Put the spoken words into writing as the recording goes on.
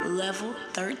Level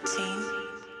 13.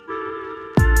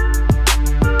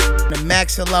 The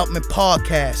Max Allotment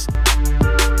Podcast.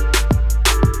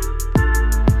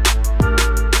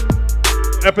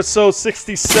 Episode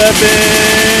 67,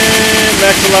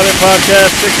 Max Allotment Podcast,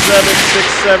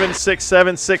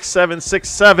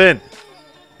 6767676767.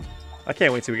 I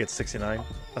can't wait till we get to 69.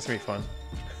 That's going to be fun.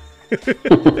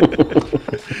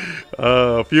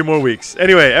 A few more weeks.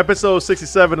 Anyway, episode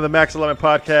 67 of the Max Allotment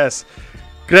Podcast.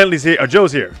 Grenly's here.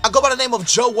 Joe's here. I go by the name of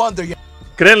Joe Wonder.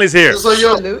 Grenly's here.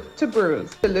 Salute to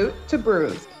Bruce. Salute to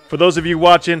Bruce. For those of you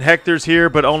watching, Hector's here,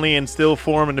 but only in still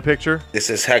form in the picture. This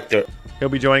is Hector. He'll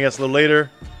be joining us a little later.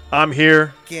 I'm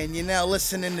here. Again, you're now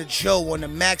listening to Joe on the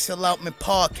Max Allotment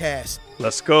Podcast.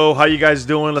 Let's go. How you guys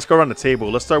doing? Let's go around the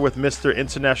table. Let's start with Mr.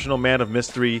 International Man of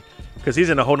Mystery, because he's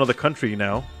in a whole nother country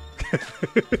now.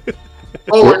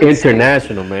 We're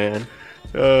international, man.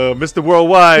 Mr.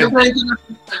 Worldwide.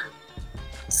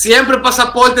 Siempre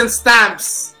pasaporte and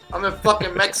stamps. I'm in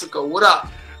fucking Mexico. What up?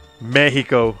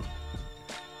 Mexico.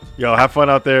 Yo, have fun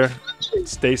out there.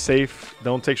 Stay safe.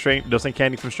 Don't take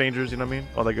candy from strangers. You know what I mean?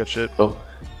 All that good shit. Oh.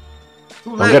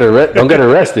 Don't get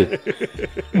arrested.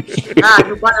 Nah,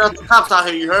 you're biting out the cops out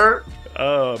here. You heard?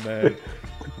 Oh man.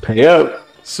 Pay up.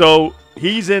 So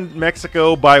he's in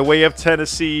Mexico by way of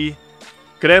Tennessee.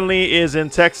 Grenly is in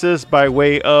Texas by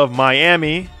way of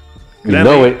Miami. You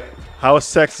know it. How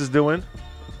is Texas doing?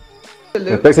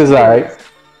 Texas is all right.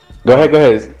 Go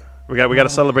ahead. We got to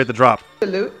celebrate the drop.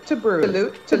 Salute to Bruce.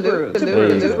 Salute to Bruce.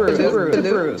 Salute to Bruce.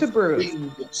 Salute to Bruce.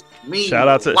 Shout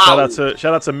out to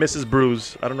Mrs.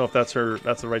 Bruce. I don't know if that's the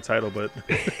right title, but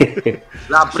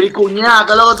La pricuña,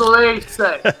 que lo que tú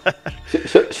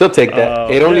dices. She'll take that.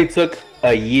 It only took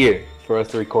a year for us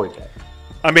to record that.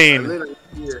 I mean,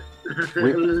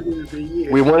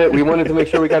 we wanted to make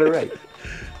sure we got it right.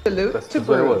 Salute That's to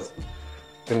what it Bruce. was,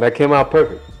 and that came out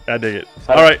perfect. I dig it.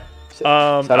 All right. Shout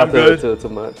I'm out good. to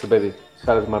baby.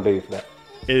 Shout out to my baby for that.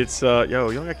 It's you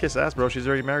don't gotta kiss ass, bro. She's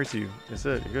already married to you. That's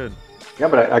it. You're good. Yeah,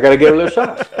 but I gotta give her a little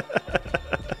shot.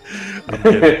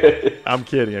 I'm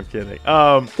kidding.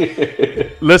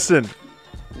 Listen,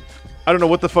 I don't know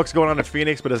what the fuck's going on in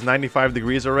Phoenix, but it's 95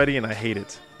 degrees already, and I hate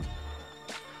it.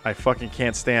 I fucking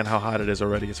can't stand how hot it is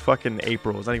already. It's fucking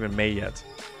April. It's not even May yet.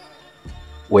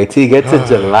 Wait till you get to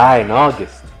July and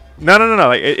August. No.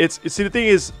 Like, see, the thing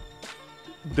is,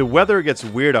 the weather gets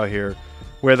weird out here,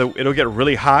 where it'll get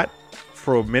really hot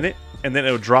for a minute, and then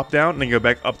it'll drop down, and then go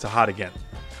back up to hot again.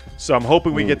 So I'm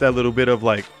hoping we get that little bit of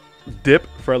like dip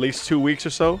for at least 2 weeks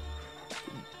or so.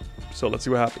 So let's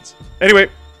see what happens. Anyway,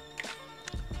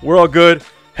 we're all good.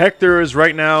 Hector is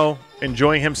right now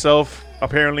enjoying himself.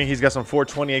 Apparently, he's got some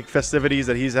 420 festivities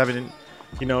that he's having.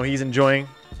 He's enjoying.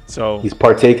 So He's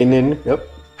partaking in. Yep.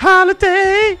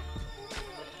 holiday.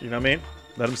 You know what I mean?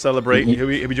 Let him celebrate. He'll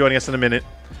be joining us in a minute.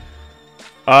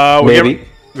 Maybe.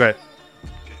 Go ahead.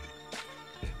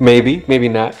 Maybe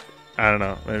not. I don't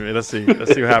know. Maybe let's see.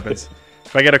 Let's see what happens.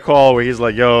 If I get a call where he's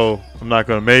like, "Yo, I'm not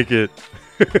gonna make it."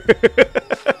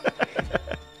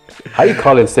 How you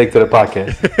calling sick to the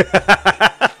podcast?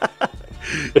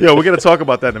 Yo, we're gonna talk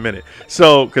about that in a minute.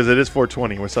 So, because it is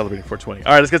 420, we're celebrating 420.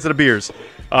 All right, let's get to the beers.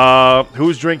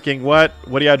 Who's drinking what?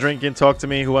 What are y'all drinking? Talk to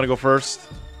me. Who want to go first?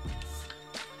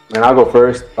 And I'll go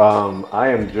first. I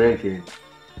am drinking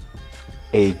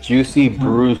a Juicy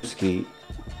Brewski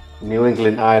New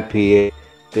England IPA.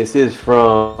 This is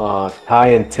from Tie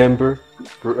and Timber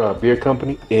Beer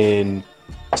Company in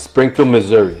Springfield,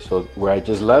 Missouri. So where I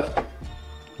just left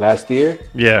last year.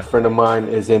 Yeah. A friend of mine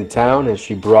is in town and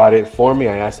she brought it for me.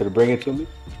 I asked her to bring it to me.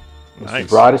 Nice. She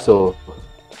brought it. So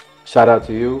shout out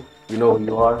to you. You know who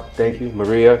you are. Thank you,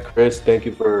 Maria, Chris. Thank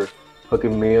you for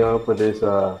hooking me up with this.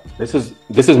 This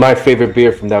is my favorite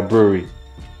beer from that brewery.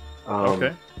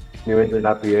 Okay. New England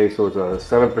IPA. So it's a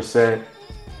 7%.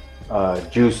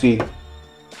 Juicy,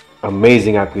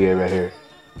 amazing IPA right here.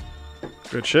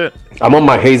 Good shit. I'm on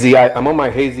my hazy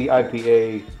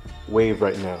IPA wave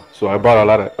right now. So I bought a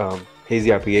lot of hazy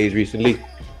IPAs recently. My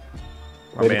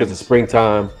Maybe man. because it's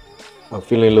springtime, I'm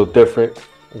feeling a little different.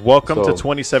 Welcome to So-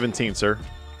 2017, sir.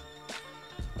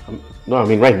 No, I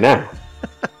mean right now.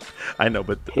 I know,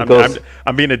 but He goes-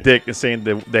 I'm being a dick and saying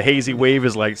the hazy wave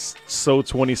is like so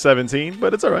 2017,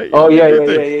 but it's all right. Oh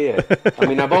yeah. I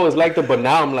mean I've always liked it, but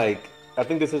now I'm like, I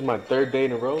think this is my third day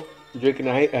in a row drinking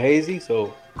a hazy.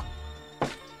 So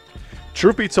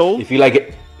Truth be told, if you like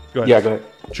it, go ahead. yeah, go ahead.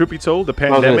 Truth be told, the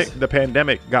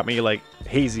pandemic got me like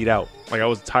hazied out. Like I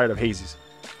was tired of hazies.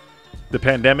 The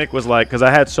pandemic was like, because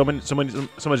I had so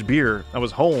much beer. I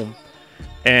was home,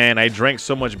 and I drank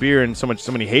so much beer and so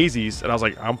many hazies, and I was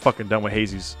like, I'm fucking done with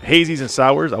hazies. Hazies and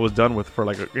sours, I was done with for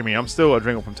like. I'm still a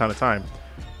drinker from time to time.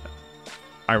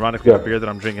 Ironically, Yeah. the beer that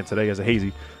I'm drinking today is a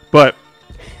hazy. But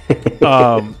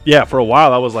yeah, for a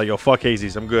while I was like, yo, fuck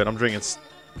hazies. I'm good. I'm drinking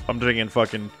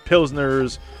fucking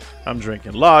pilsners. I'm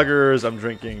drinking lagers. I'm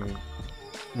drinking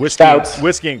Stouts.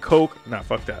 whiskey and Coke. Nah,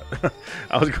 fuck that.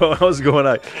 I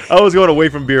was going away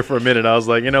from beer for a minute. I was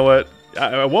like, you know what?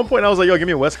 At one point I was like, yo, give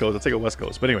me a West Coast. I'll take a West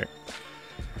Coast. But anyway,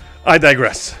 I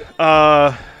digress.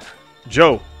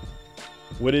 Joe,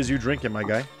 what is you drinking, my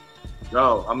guy?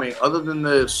 No, I mean, other than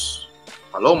this,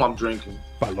 Paloma I'm drinking.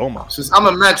 Paloma. Since I'm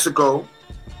in Mexico,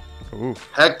 Ooh.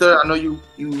 Hector, I know you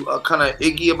are kind of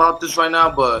iggy about this right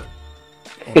now, but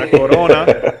Una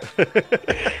Corona.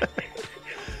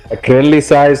 A curly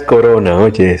sized Corona,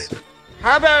 oye eso.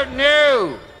 How about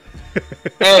new?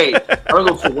 hey, I don't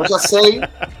go for what I say.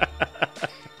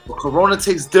 But Corona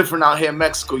tastes different out here in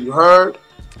Mexico. You heard?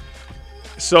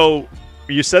 So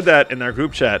you said that in our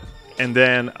group chat, and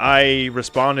then I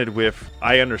responded with,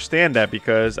 I understand that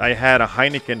because I had a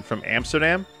Heineken from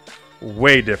Amsterdam.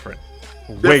 Way different.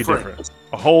 Way different.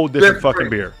 A whole different fucking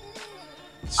beer.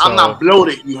 So, I'm not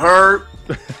bloated. You heard?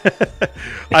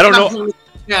 I don't know.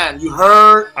 You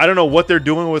heard? I don't know what they're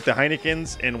doing with the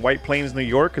Heinekens in White Plains, New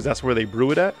York, because that's where they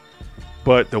brew it at.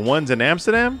 But the ones in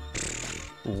Amsterdam,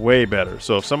 way better.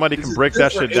 So if somebody can break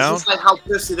that shit down. It's just like how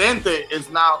Presidente is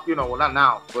now, well, not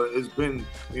now, but it's been,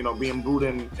 being brewed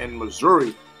in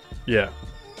Missouri. Yeah.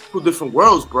 Two different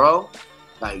worlds, bro.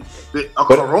 Like, a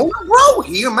Corona, bro,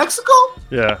 here in Mexico?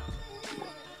 Yeah.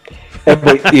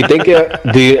 But you think,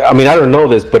 I don't know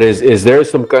this, but is there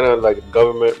some kind of like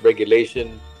government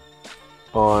regulation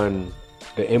on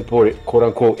the imported, quote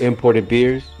unquote, imported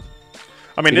beers?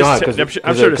 I mean, I'm sure there's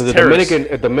tariffs.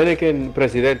 Dominican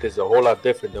president is a whole lot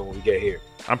different than what we get here.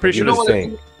 I'm pretty sure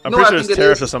there's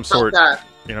tariffs of some sort. You know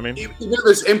what I mean? Even if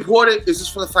it's imported, it's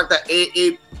just for the fact that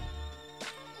it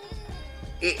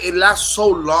lasts so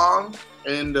long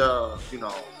in the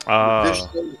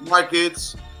traditional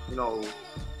markets.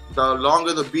 The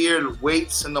longer the beer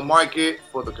waits in the market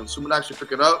for the consumer to actually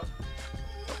pick it up,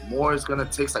 the more it's gonna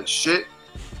taste like shit.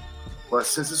 But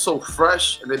since it's so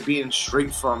fresh and it being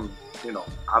straight from,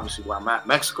 obviously where I'm at,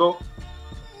 Mexico,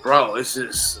 bro, it's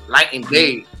just light and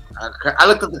day. I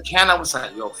looked at the can, I was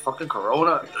like, yo, fucking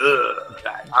Corona? Ugh.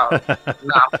 I'm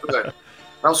good.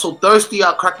 I was so thirsty,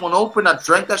 I cracked one open, I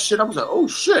drank that shit, I was like, oh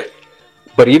shit.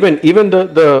 But even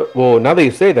the well, now that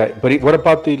you say that, but what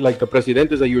about the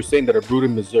presidentes that you were saying that are brewed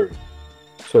in Missouri?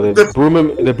 So they brew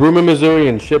them in Missouri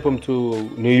and ship them to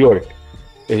New York.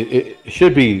 It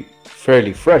should be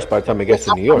fairly fresh by the time it gets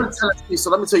to New York. So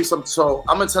let me tell you something. So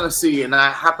I'm in Tennessee, and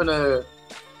I happen to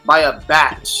buy a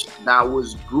batch that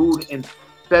was brewed in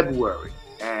February,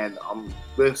 and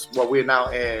we're now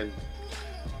in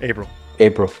April,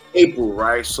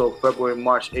 right? So February,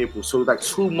 March, April. So like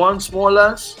 2 months more or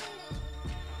less.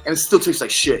 And it still tastes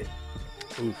like shit.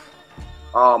 Oof.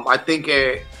 I think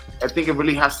it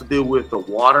really has to do with the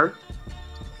water.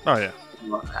 Oh yeah.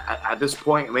 At this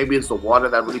point, maybe it's the water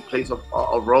that really plays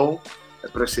a role. The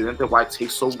Presidente, why it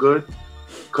tastes so good,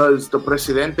 because the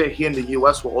Presidente here in the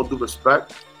U.S., with all due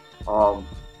respect,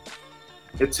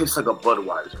 it tastes like a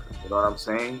Budweiser. You know what I'm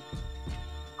saying?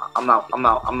 I'm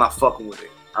not fucking with it.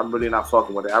 I'm really not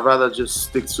fucking with it. I'd rather just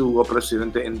stick to a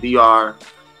Presidente in DR.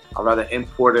 I'd rather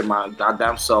import it my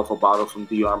goddamn self a bottle from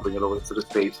DR and bring it over to the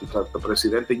States, because the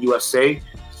Presidente USA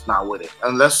is not with it.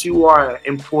 Unless you are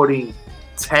importing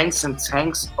tanks and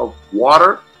tanks of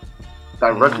water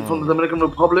directly from the Dominican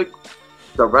Republic,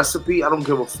 the recipe, I don't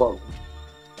give a fuck.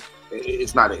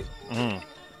 It's not it.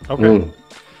 Okay.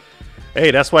 Hey,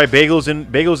 that's why bagels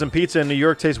and pizza in New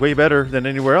York taste way better than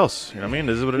anywhere else. You know what I mean?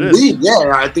 This is what it is.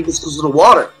 Yeah, I think it's because of the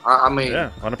water. I mean, yeah,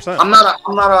 100%. I'm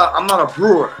not a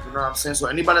brewer. You know what I'm saying? So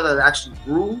anybody that actually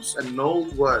brews and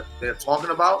knows what they're talking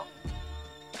about,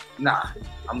 nah,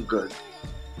 I'm good.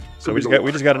 So we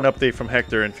just got an update from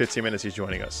Hector. In 15 minutes, he's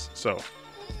joining us. So,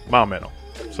 más o menos.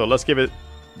 So let's give it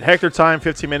Hector time.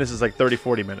 15 minutes is like 30,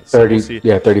 40 minutes. 30, so we'll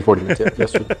yeah, 30, 40 minutes. Yeah,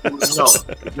 that's true. No,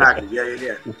 exactly.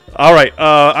 Yeah. All right.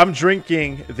 I'm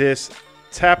drinking this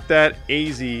Tap That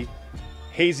Hazy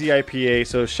IPA.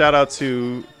 So shout out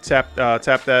to Tap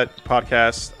That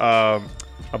podcast.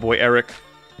 My boy Eric.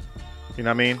 You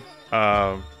know what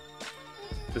I mean?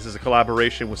 This is a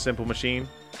collaboration with Simple Machine.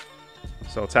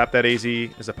 So Tap That AZ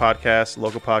is a podcast,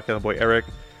 local podcast. My boy Eric.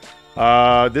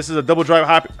 This is a double dry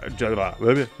hop.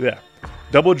 Yeah.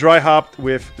 Double dry hopped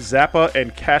with Zappa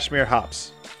and Cashmere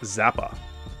hops. Zappa.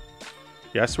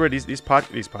 Yeah, I swear these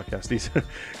podcasts,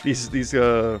 these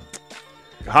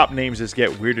hop names just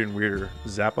get weirder and weirder.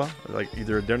 Zappa, like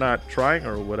either they're not trying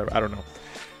or whatever. I don't know.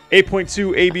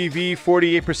 8.2 ABV,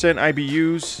 48%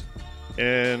 IBUs,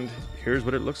 and here's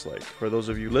what it looks like. For those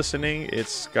of you listening,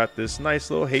 it's got this nice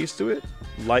little haze to it.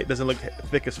 Light, doesn't look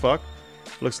thick as fuck.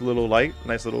 Looks a little light.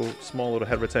 Nice little, small little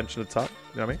head retention at the top.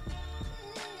 You know what I mean?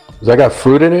 Does that got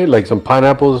fruit in it? Like some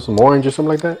pineapples, some orange or something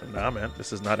like that? Nah, man.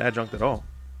 This is not adjunct at all.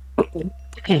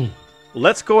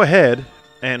 Let's go ahead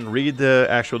and read the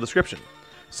actual description.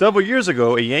 Several years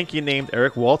ago, a Yankee named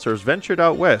Eric Walters ventured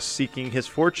out west seeking his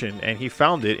fortune, and he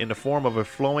found it in the form of a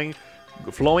flowing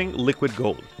liquid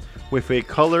gold with a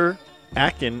color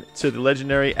akin to the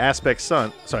legendary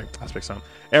Arizona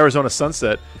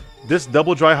Sunset. This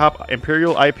double dry hop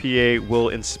Imperial IPA will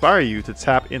inspire you to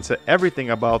tap into everything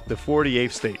about the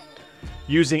 48th state.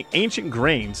 Using ancient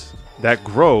grains that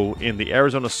grow in the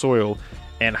Arizona soil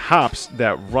and hops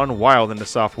that run wild in the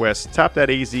Southwest, Tap That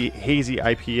Hazy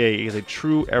IPA is a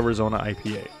true Arizona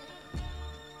IPA.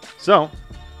 So,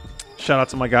 shout out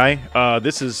to my guy.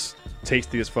 This is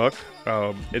tasty as fuck.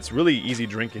 It's really easy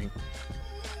drinking.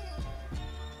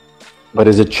 But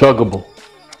is it chuggable?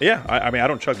 Yeah, I mean, I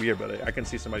don't chug beer, but I can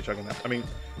see somebody chugging that. I mean,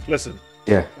 listen.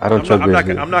 Yeah, I don't chug beer.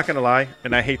 I'm not gonna lie,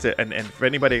 and I hate to. And if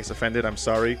anybody gets offended, I'm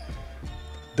sorry.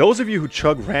 Those of you who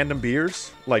chug random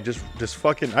beers, like just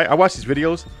fucking, I watch these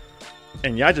videos,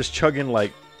 and y'all just chugging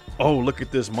like, oh, look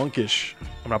at this monkish.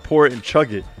 I'm gonna pour it and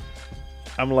chug it.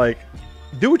 I'm like,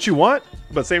 do what you want,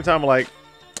 but at the same time, I'm like,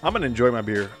 I'm gonna enjoy my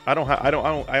beer. I'm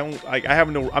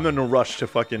in no rush to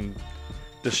fucking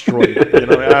destroy it. You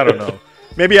know, I don't know.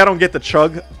 Maybe I don't get the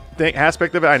chug thing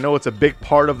aspect of it. I know it's a big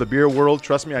part of the beer world.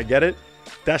 Trust me, I get it.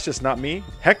 That's just not me.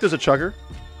 Hector's a chugger.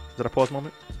 Is that a pause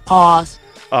moment? Pause.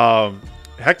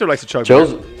 Hector likes to chug.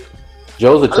 Joe's a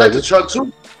chugger. I like to chug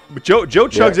too. But Joe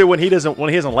chugs it when he doesn't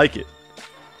like it.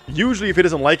 Usually, if he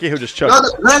doesn't like it, he'll just chug.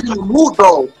 Not in the mood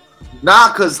though.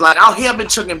 Nah, cause like out here I've been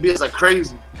chugging beers like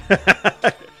crazy.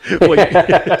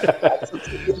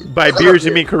 By beers,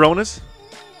 you mean Coronas?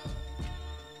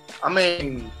 I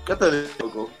mean, get the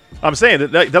logo. I'm saying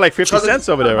they're like 50 cents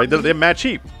over there, right? They're mad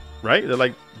cheap, right? They're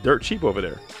like dirt cheap over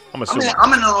there. I'm assuming. I mean,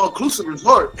 I'm in an all-inclusive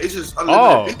resort. It's just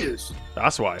unlimited beers.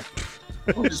 That's why.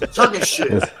 I'm just chugging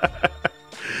shit.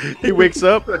 He wakes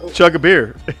up, chug a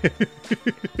beer.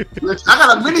 I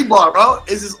got a mini bar, bro.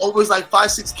 It's just always like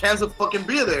 5-6 cans of fucking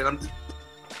beer there. And I'm just...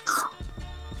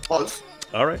 Pause.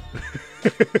 All right.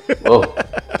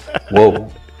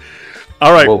 Whoa.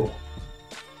 All right. Whoa.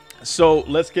 So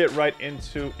let's get right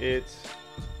into it.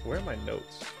 Where are my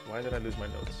notes? Why did I lose my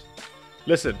notes?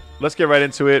 Listen, let's get right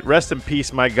into it. Rest in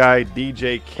peace, my guy,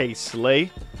 DJ Kay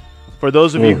Slay. For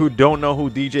those of you who don't know who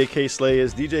DJ Kay Slay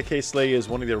is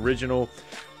one of the original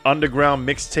underground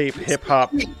mixtape hip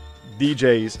hop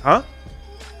DJs. Huh?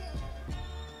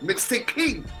 Mixtape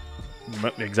King.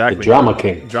 Exactly. The Drama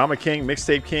King. Drama King,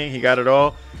 Mixtape King. He got it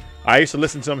all. I used to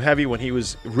listen to him heavy when he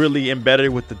was really embedded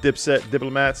with the Dipset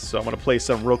Diplomats. So I'm going to play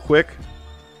something real quick.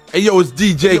 Hey yo, it's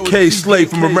DJ Kay Slay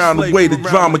from around the way, the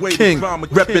Drama King,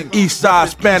 reppin' Eastside,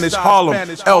 Spanish Harlem,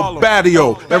 El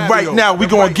Barrio. And right now we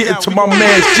gonna get into my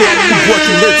man shit, what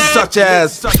you lit such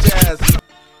as.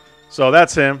 So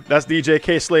that's him. That's DJ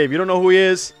Kay Slay. If you don't know who he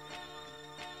is,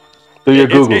 do your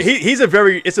Google.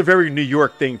 It's a very New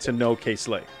York thing to know Kay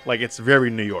Slay. Like, it's very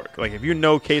New York. Like, if you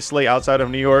know Kay Slay outside of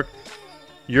New York,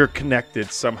 you're connected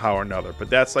somehow or another. But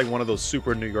that's like one of those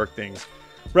super New York things.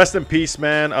 Rest in peace,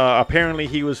 man. Apparently,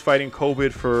 he was fighting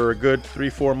COVID for a good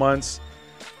 3-4 months.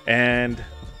 And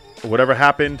whatever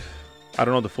happened, I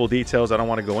don't know the full details. I don't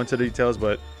want to go into the details,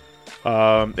 but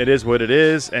it is what it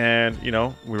is. And, you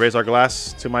know, we raise our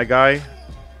glass to my guy.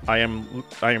 I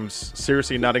am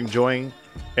seriously not enjoying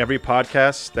every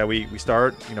podcast that we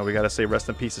start. You know, we got to say rest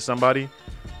in peace to somebody.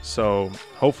 So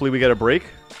hopefully we get a break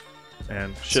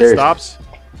and shit stops.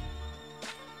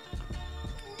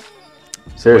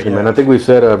 Seriously, man. I think we've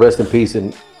said rest in peace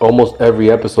in almost every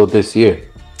episode this year.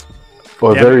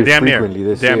 Or very frequently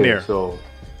this year. Damn near. So,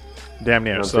 damn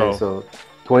near. You know so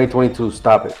 2022,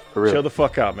 stop it. For real. Chill the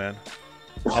fuck out, man.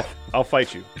 I'll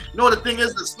fight you. You know what the thing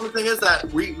is? The stupid thing is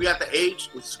that we at the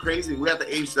age, which is crazy, we're at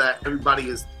the age that everybody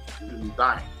is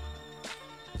dying.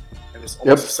 And it's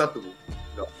almost acceptable.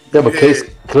 You know? Yeah, but Kay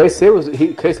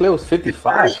Slay was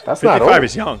 55. That's not old. 55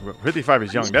 is young, bro. 55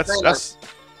 is young. That's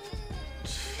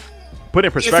put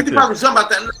in perspective. 55 is young about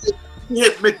that. You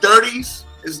hit mid-30s,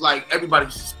 it's like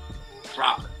everybody's just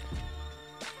dropping.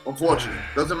 Unfortunately.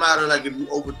 Doesn't matter like if you're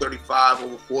over 35,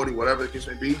 over 40, whatever the case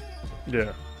may be.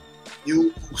 Yeah.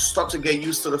 You start to get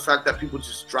used to the fact that people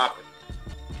just drop it.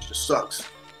 It just sucks.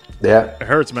 Yeah. It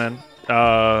hurts, man.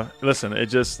 Listen,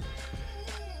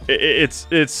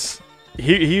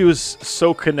 he was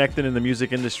so connected in the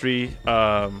music industry.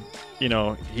 You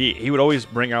know, he would always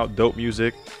bring out dope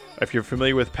music. If you're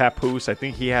familiar with Papoose, I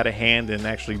think he had a hand in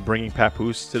actually bringing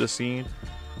Papoose to the scene.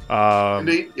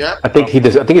 Indeed, yeah. I think he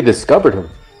discovered him.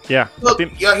 Yeah. Look,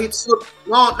 yeah, he took.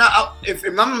 No, now, if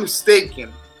I'm not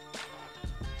mistaken,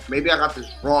 maybe I got this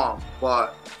wrong,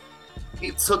 but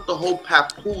he took the whole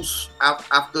papoose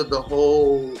after the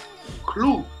whole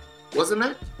Clue, wasn't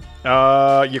it?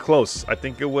 You're close. I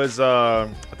think it was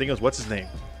what's his name?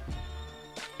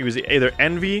 He was either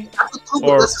Envy After Clue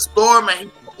or was the storm, and he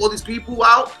put all these people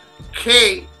out.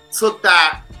 K took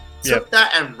that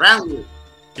and ran with it.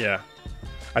 yeah.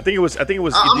 I think it was I'm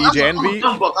DJ Envy.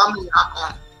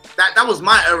 That was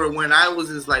my era when I was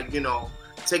just like,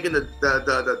 taking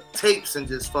the tapes and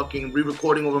just fucking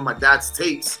re-recording over my dad's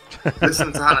tapes,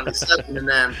 listening to Hot 97 and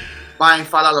then buying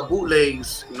 $5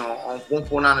 bootlegs, on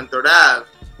 149 and 3rd Ave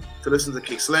to listen to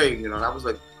Kick Slade. That was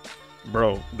like,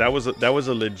 Bro, that was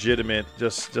a legitimate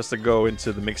just to go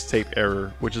into the mixtape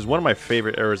era, which is one of my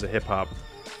favorite eras of hip hop.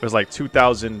 It was like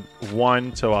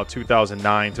 2001 to about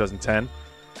 2009, 2010,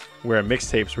 where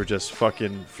mixtapes were just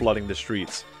fucking flooding the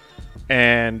streets.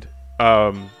 And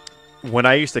when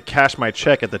I used to cash my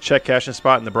check at the check cashing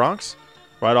spot in the Bronx,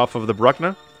 right off of the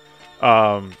Bruckner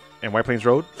and White Plains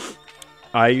Road,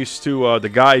 I used to the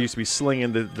guy used to be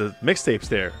slinging the mixtapes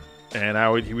there,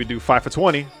 and he would do 5 for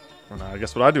 20. Well, I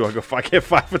guess what I do, I get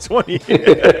 5 for 20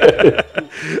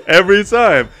 every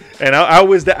time. And I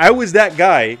was that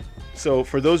guy. So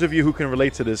for those of you who can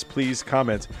relate to this, please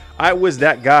comment. I was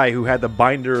that guy who had the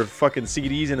binder of fucking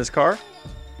CDs in his car,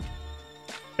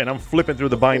 and I'm flipping through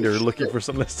the binder looking for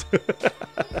some list.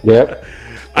 Yep.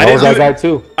 I was that guy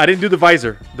too. I didn't do the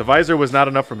visor. The visor was not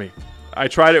enough for me. I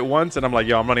tried it once, and I'm like,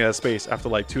 yo, I'm running out of space after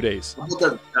like 2 days.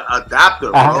 the adapter,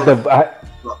 bro.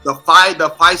 The five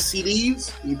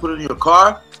CDs you put in your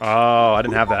car. Oh, I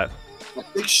didn't have that.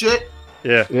 Big shit.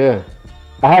 Yeah. Yeah.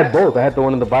 I had both. I had the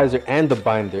one in the visor and the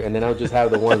binder, and then I would just have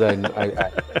the ones that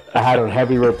I had on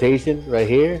heavy rotation right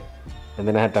here, and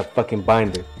then I had that fucking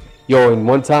binder. Yo, and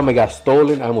one time I got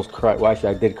stolen. I almost cried. Well, actually,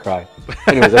 I did cry.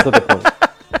 Anyways, that's not the point.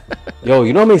 Yo,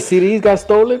 you know how many CDs got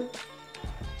stolen?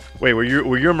 Wait, were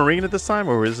you a Marine at this time,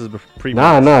 or was this pre?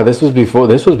 Nah. This was before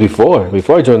I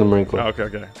joined the Marine Corps. Oh,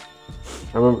 okay.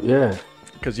 I remember, yeah.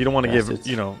 Because you don't want to give,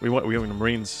 we want the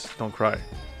Marines don't cry.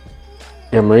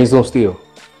 Yeah, Marines don't steal.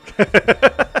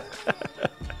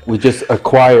 We just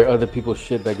acquire other people's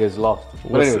shit that gets lost.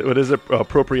 Anyway. What is it?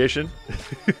 Appropriation?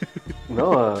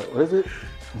 No, what is it?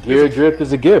 Gear drift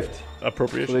is a gift.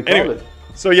 Appropriation. That's what they call Anyway, it.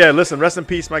 so yeah, listen, rest in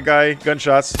peace, my guy.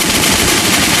 Gunshots.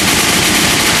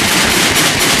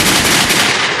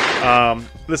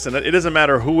 Listen, it doesn't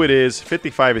matter who it is.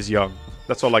 55 is young.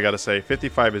 That's all I gotta say.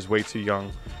 55 is way too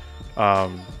young.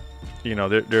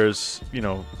 There's,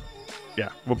 yeah,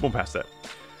 we'll move past that.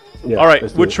 Yeah, all right,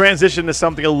 we'll transition to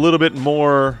something a little bit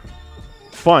more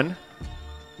fun.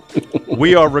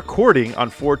 We are recording on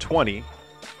 420.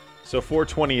 So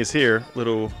 420 is here.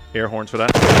 Little air horns for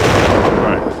that. All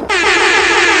right.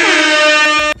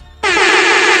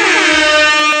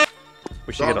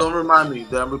 Don't remind me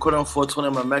that I'm recording on 420.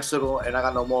 I'm in Mexico and I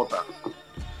got no multa.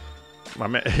 My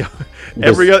man,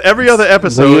 every other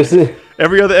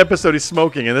episode he's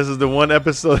smoking, and this is the one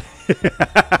episode.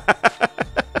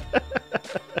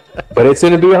 But it's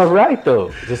gonna be all right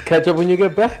though. Just catch up when you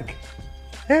get back.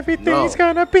 Everything's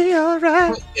gonna be all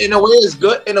right. In a way, it's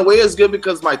good. In a way, it's good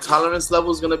because my tolerance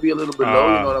level is gonna be a little bit low.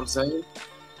 You know what I'm saying?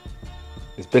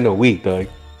 It's been a week, dog.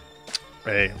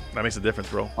 Hey, that makes a difference,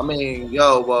 bro. I mean,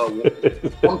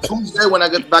 on Tuesday when I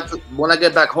get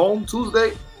back home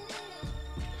Tuesday.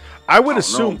 I would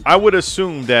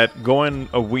assume that going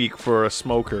a week for a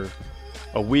smoker,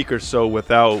 a week or so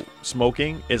without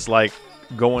smoking is like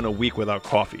going a week without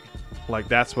coffee. Like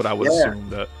that's what I would assume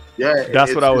that. Yeah,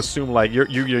 that's what I would assume. Like you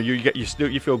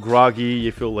feel groggy,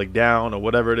 you feel like down or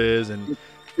whatever it is, and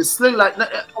it's like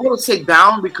I wouldn't say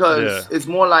down because it's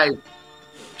more like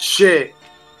shit.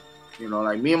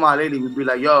 Like me and my lady, we'd be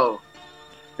like, "Yo,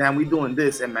 damn, we doing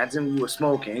this. Imagine we were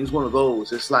smoking." It's one of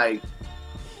those. It's like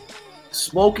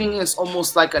smoking is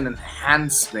almost like an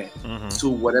enhancement to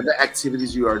whatever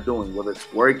activities you are doing, whether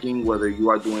it's working, whether you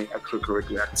are doing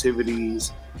extracurricular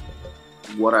activities,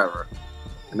 whatever.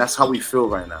 And that's how we feel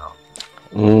right now.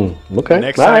 Okay.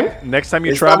 Next time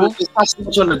you travel, it's not so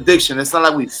much an addiction. It's not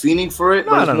like we're fiending for it,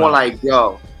 but it's more like,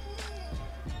 yo.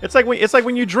 It's like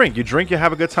when you drink. You drink, you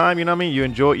have a good time. You know what I mean? You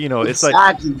enjoy. It's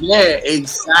like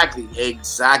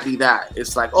exactly that.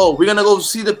 It's like, oh, we're gonna go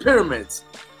see the pyramids.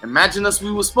 Imagine us,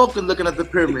 we were smoking, looking at the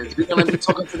pyramids. We're gonna be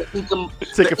talking to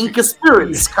the Inca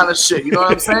spirits, kind of shit. You know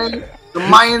what I'm saying? The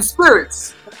Mayan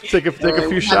spirits. Take a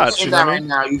few shots. You know what I mean?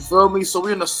 Now, you feel me? So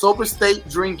we're in a sober state,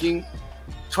 drinking,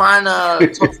 trying to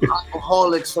talk to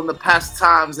alcoholics from the past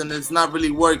times, and it's not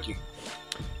really working.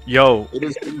 Yo, It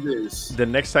is what it is. the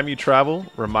next time you travel,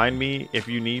 remind me if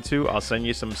you need to. I'll send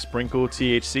you some sprinkle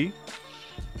THC.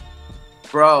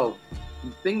 Bro,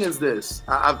 the thing is this.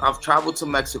 I've traveled to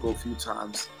Mexico a few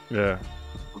times. Yeah.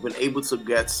 I've been able to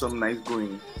get some nice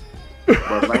green.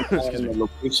 But right now, in the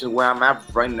location where I'm at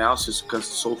right now, it's just because it's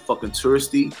so fucking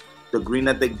touristy. The green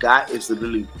that they got is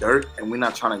literally dirt, and we're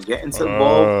not trying to get into the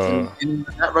ball in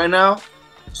that right now.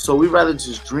 So we rather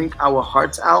just drink our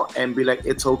hearts out and be like,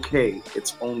 it's okay.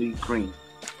 It's only green.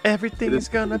 Everything is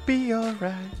gonna be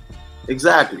alright.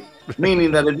 Exactly.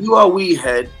 Meaning that if you are a weed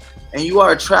head and you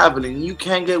are traveling and you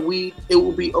can't get weed, it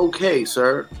will be okay,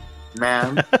 sir,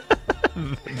 ma'am.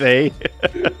 They.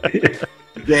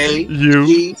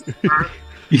 You.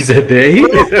 He said they.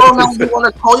 Whatever pronoun you want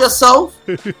to call yourself,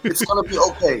 it's gonna be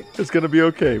okay. It's gonna be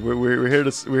okay. We're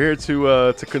here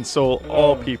to console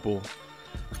all people.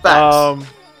 Facts.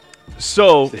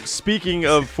 So speaking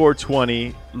of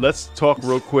 420, let's talk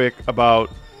real quick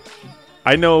about.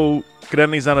 I know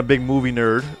Granny's not a big movie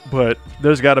nerd, but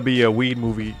there's got to be a weed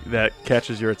movie that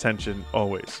catches your attention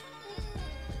always.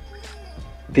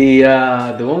 The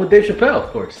one with Dave Chappelle, of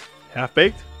course. Half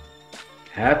Baked.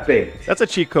 Half Baked. That's a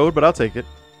cheat code, but I'll take it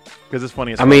because it's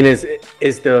funny. I mean, is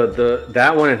the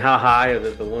that one and How High are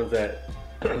the ones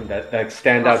that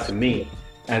stand out to me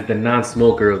as the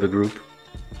non-smoker of the group.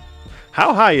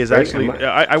 How High is Right? actually.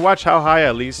 I watch How High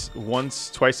at least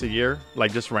once, twice a year,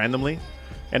 like just randomly.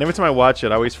 And every time I watch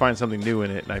it, I always find something new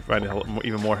in it, and I find it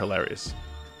even more hilarious.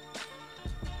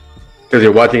 Because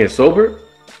you're watching it sober?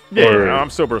 Yeah, Or- I'm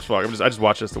sober as fuck. I just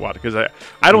watch this to watch it because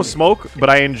I don't smoke, but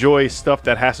I enjoy stuff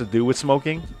that has to do with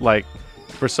smoking. Like,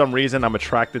 for some reason, I'm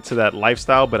attracted to that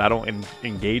lifestyle, but I don't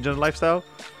engage in the lifestyle.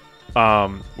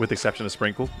 With the exception of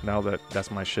Sprinkle. Now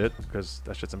that's my shit because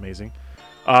that shit's amazing.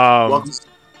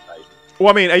 Well,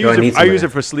 I mean, I use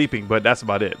it for sleeping, but that's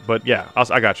about it. But yeah,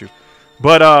 I got you.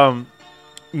 But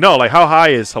no, like How High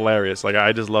is hilarious. Like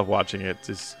I just love watching it,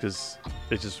 just because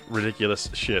it's just ridiculous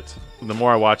shit. The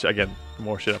more I watch, again, the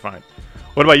more shit I find.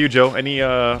 What about you, Joe? Any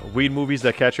weed movies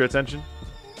that catch your attention?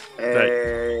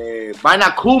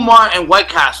 Vaina Kumar and White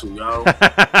Castle, yo.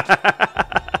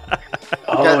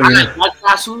 I like White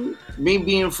Castle. Me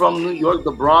being from New York,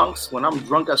 the Bronx, when I'm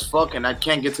drunk as fuck and I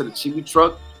can't get to the chimney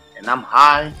truck and I'm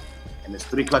high and it's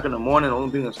 3 o'clock in the morning, the only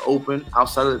thing that's open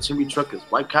outside of the chimney truck is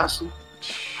White Castle.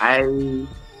 I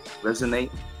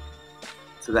resonate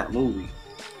to that movie.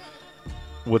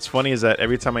 What's funny is that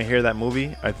every time I hear that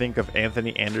movie, I think of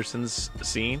Anthony Anderson's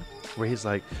scene where he's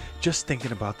like, just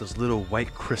thinking about those little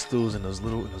white crystals and those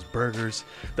burgers,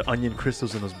 the onion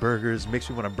crystals in those burgers makes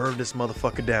me want to burn this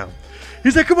motherfucker down.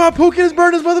 He's like, come on, Pookie, let's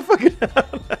burn this motherfucker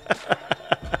down.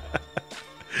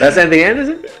 That's Anthony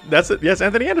Anderson? That's it. Yes,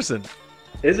 Anthony Anderson.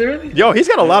 Is it really? Yo, he's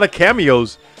got a lot of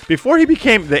cameos. Before he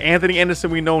became the Anthony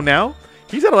Anderson we know now,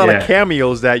 he's got a lot of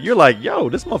cameos that you're like, yo,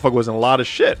 this motherfucker was in a lot of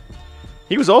shit.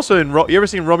 He was also in. You ever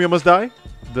seen Romeo Must Die?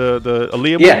 The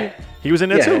Aaliyah movie? Yeah. He was in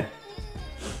there too.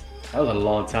 That was a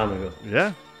long time ago.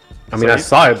 Yeah. I mean, I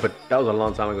saw it, but that was a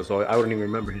long time ago, so I wouldn't even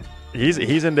remember him. He's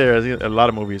in there in a lot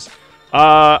of movies.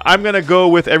 I'm gonna go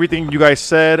with everything you guys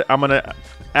said. I'm gonna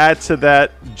add to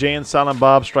that Jay and Silent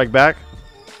Bob Strike Back.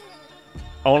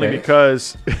 Only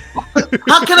because.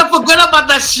 How can I forget about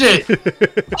that shit?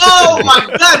 Oh my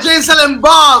God, Jay and Silent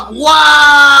Bob!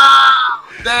 Wow,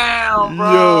 damn,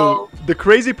 bro. Yo, the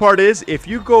crazy part is, if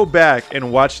you go back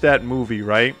and watch that movie,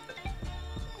 right?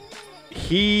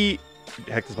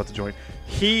 Hector's about to join.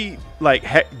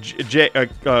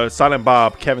 Silent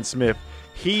Bob, Kevin Smith.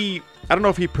 I don't know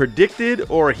if he predicted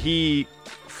or he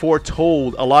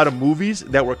foretold a lot of movies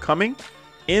that were coming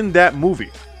in that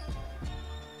movie.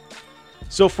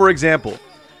 So, for example,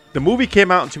 the movie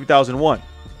came out in 2001.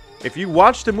 If you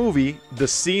watch the movie, the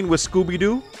scene with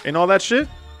Scooby-Doo and all that shit,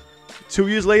 2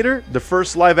 years later, the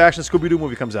first live-action Scooby-Doo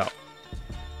movie comes out.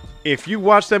 If you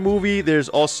watch that movie, there's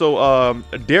also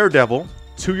Daredevil.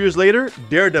 2 years later,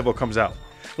 Daredevil comes out.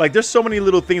 Like, there's so many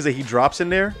little things that he drops in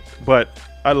there, but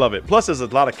I love it. Plus, there's a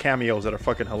lot of cameos that are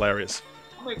fucking hilarious.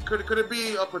 I mean, could it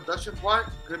be a production part?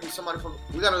 Could it be somebody from?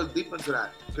 We gotta look deep into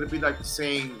that. Could it be like the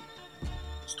same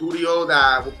studio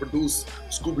that will produce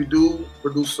Scooby-Doo,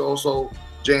 produce also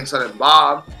Jay and Silent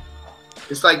Bob?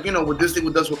 It's like, you know, what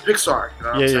Disney does with Pixar. You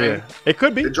know what I'm saying? Yeah. It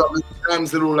could be. They drop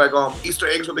these little like Easter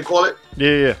eggs, what they call it.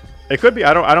 Yeah. It could be.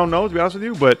 I don't know, to be honest with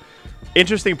you. But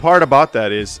interesting part about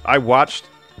that is I watched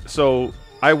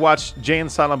Jay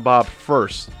and Silent Bob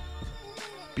first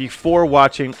before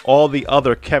watching all the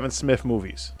other Kevin Smith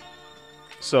movies.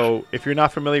 So if you're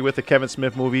not familiar with the Kevin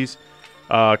Smith movies,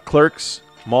 Clerks,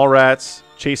 Mallrats,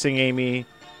 Chasing Amy,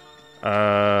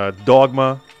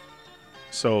 Dogma.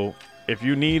 So if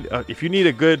you need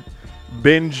a good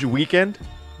binge weekend,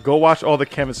 go watch all the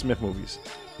Kevin Smith movies.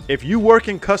 If you work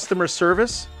in customer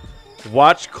service,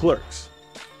 watch Clerks.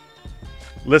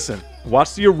 Listen,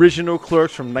 watch the original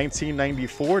Clerks from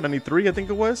 1994, 93, I think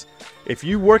it was. If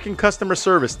you work in customer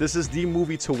service, this is the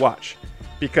movie to watch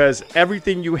because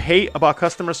everything you hate about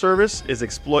customer service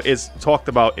is talked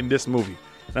about in this movie.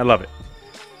 And I love it.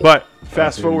 But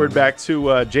fast forward back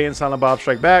to Jay and Silent Bob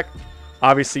Strike Back.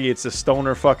 Obviously, it's a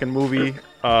stoner fucking movie.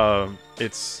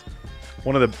 It's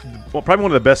probably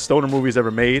one of the best stoner movies ever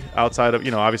made outside of,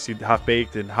 obviously Half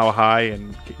Baked and How High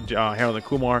and Harold and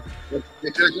Kumar. Can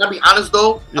I be honest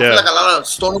though? I feel like a lot of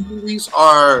stoner movies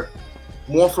are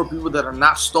more for people that are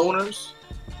not stoners.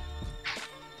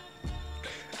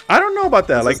 I don't know about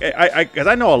that. Like, because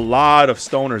I know a lot of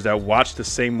stoners that watch the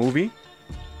same movie.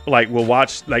 Like, will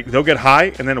watch, like, they'll get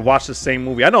high and then watch the same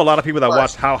movie. I know a lot of people that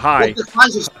watch How High. What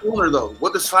defines a stoner though?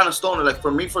 What defines a stoner? Like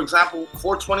for me, for example,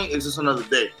 420 is just another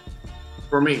day.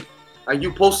 For me, like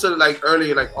you posted like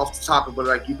earlier, like off the topic, but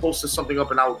like you posted something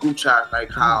up in our group chat, like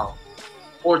how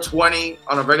 420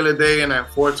 on a regular day and then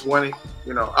 420,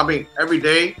 I mean every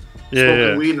day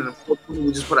smoking weed and then 420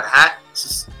 we just put a hat.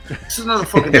 It's just another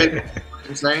fucking day. You know what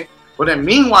I'm saying? But then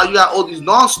meanwhile, you got all these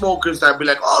non-smokers that be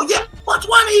like, oh yeah,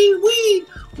 420 weed,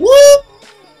 woo.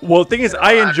 Well, the thing is,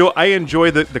 I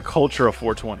enjoy the culture of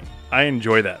 420. I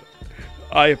enjoy that.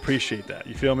 I appreciate that.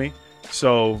 You feel me?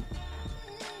 So.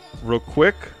 Real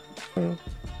quick.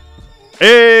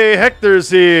 Hey,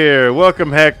 Hector's here.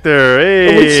 Welcome, Hector.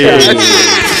 Hey.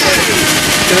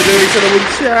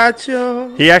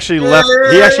 He actually left.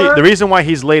 The reason why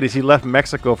he's late is he left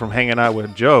Mexico from hanging out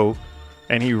with Joe,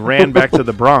 and he ran back to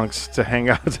the Bronx to hang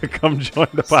out to come join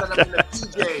the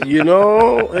podcast.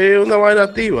 Una vaina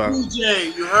activa.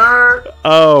 DJ, you heard?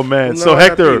 Oh man. So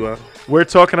Hector, we're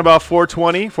talking about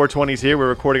 420. 420's here. We're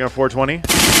recording on 420.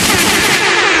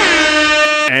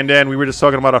 And then we were just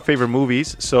talking about our favorite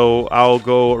movies. So I'll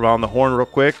go around the horn real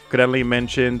quick. Cadenly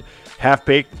mentioned Half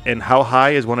Baked and How High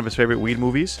is one of his favorite weed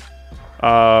movies.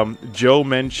 Joe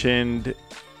mentioned,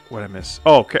 what did I miss?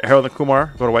 Oh, Harold and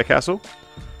Kumar, Go to White Castle.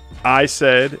 I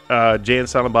said Jay and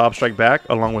Silent Bob Strike Back,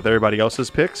 along with everybody else's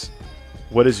picks.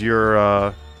 What is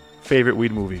your favorite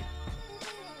weed movie?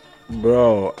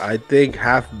 Bro, I think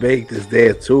Half Baked is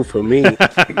there too for me.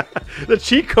 The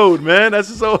cheat code, man. That's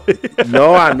so.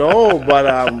 No, I know, but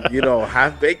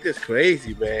Half Baked is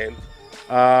crazy, man.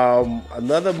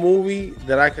 Another movie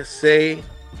that I could say,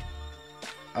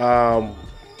 damn,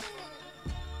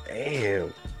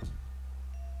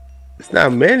 it's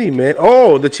not many, man.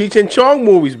 Oh, the Cheech and Chong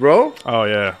movies, bro. Oh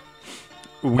yeah,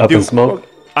 Up in Smoke.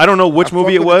 I don't know which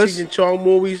movie it was. The Cheech and Chong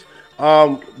movies,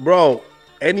 bro.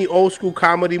 Any old school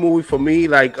comedy movie for me,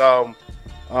 like I'm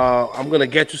Gonna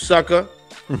Get You Sucker,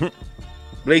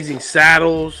 Blazing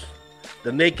Saddles,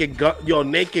 The Naked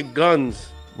Guns.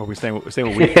 What we saying? We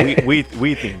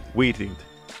themed.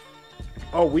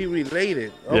 Oh, we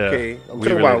related. Yeah, okay, I'm we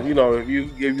talking related. about if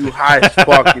you high as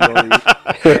fuck, I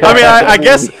mean,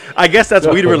 I guess that's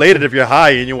weed related if you're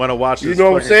high and you want to watch. You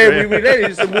know what I'm saying? We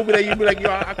related. It's a movie that you be like, yo,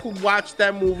 I could watch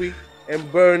that movie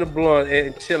and burn a blunt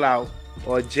and chill out.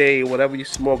 Or Jay, whatever you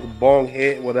smoke, bong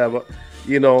hit, whatever,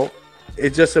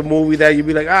 it's just a movie that you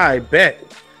be like, I bet.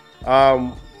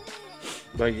 But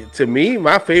to me,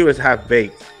 my favorite is Half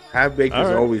Baked. Half Baked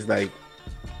is always like,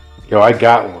 Yo, I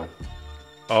got one.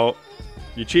 Oh,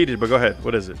 you cheated, but go ahead.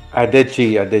 What is it? I did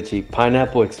cheat.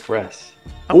 Pineapple Express.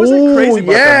 I wasn't crazy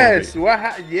about that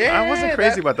movie. I wasn't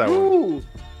crazy about that one.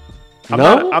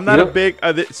 I'm not a big.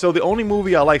 So the only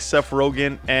movie I like Seth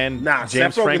Rogen and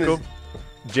James Franco.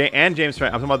 James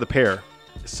Franco. I'm talking about the pair.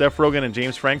 Seth Rogen and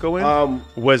James Franco in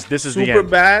was This Is the End.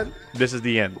 Superbad. This Is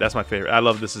the End. That's my favorite. I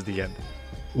love This Is the End.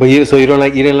 But you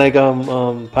didn't like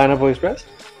Pineapple Express?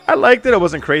 I liked it. I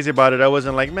wasn't crazy about it. I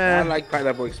wasn't like, man. I like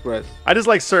Pineapple Express. I just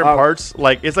like certain parts.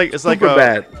 Like it's like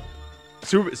Superbad.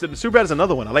 Superbad is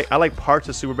another one. I like parts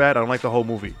of Superbad. I don't like the whole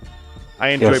movie. I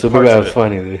enjoy parts Superbad of was it.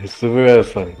 funny. Superbad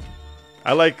was funny.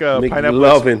 I like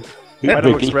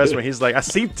Pineapple Express when he's like, I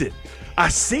seen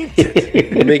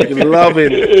it. Make you love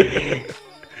it.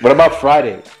 What about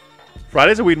Friday?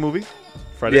 Friday's a weed movie.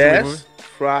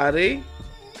 Friday.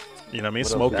 You know what I mean?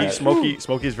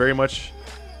 Smokey's very much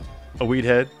a weed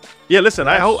head. Yeah, listen,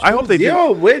 I hope they do.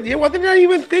 Yo, why didn't I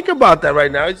even think about that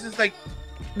right now? It's just like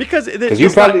because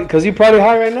you're probably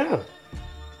high right now.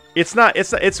 It's not.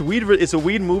 It's weed. It's a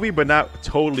weed movie, but not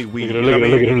totally weed. Look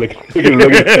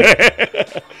at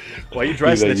him. Why you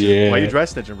dry snitching? Yeah. Why you dry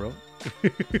snitching, bro?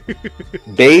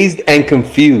 Dazed and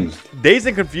Confused. Dazed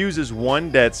and Confused is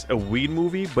one that's a weed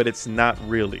movie, but it's not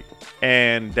really.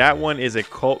 And that one is a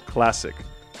cult classic.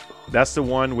 That's the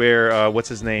one where what's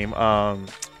his name?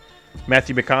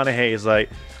 Matthew McConaughey is like,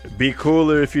 be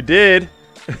cooler if you did.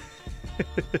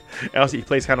 And also, he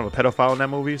plays kind of a pedophile in that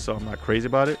movie, so I'm not crazy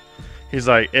about it. He's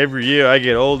like, every year I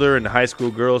get older and the high school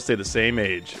girls stay the same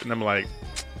age. And I'm like,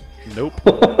 nope.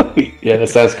 Yeah, that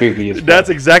sounds creepy. As fuck. That's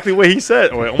exactly what he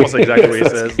said. Or almost exactly what he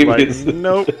says. Like,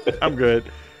 nope, I'm good.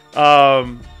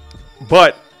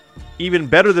 But even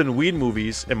better than weed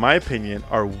movies, in my opinion,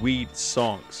 are weed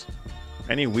songs.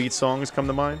 Any weed songs come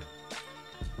to mind?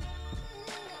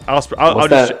 I'll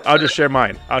just share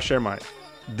mine. I'll share mine.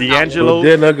 D'Angelo.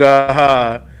 Yeah. No.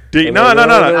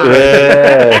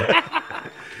 Yeah.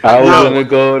 I was gonna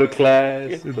go to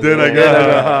class. Then I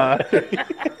got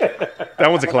that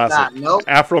one's a classic. Nope.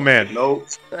 Afro Man. Nope.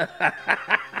 Yeah,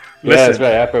 that's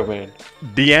right, Afro Man.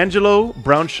 D'Angelo,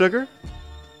 Brown Sugar.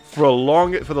 For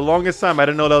the longest time, I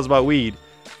didn't know that was about weed,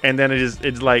 and then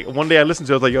it's like one day I listened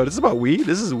to it, I was like, yo, this is about weed.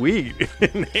 This is weed.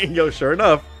 And yo, sure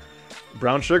enough,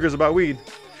 Brown Sugar's about weed.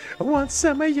 I want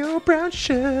some of your brown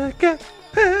sugar.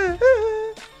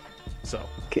 So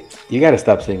Okay, you gotta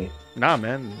stop singing. nah,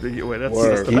 man, that's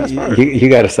Word. the best part. You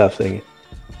gotta stop singing.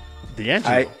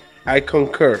 D'Angelo. I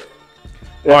concur.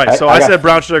 All right, so I got- said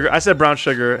brown sugar. I said brown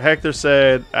sugar. Hector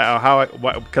said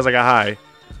because I got high.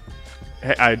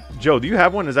 Joe, do you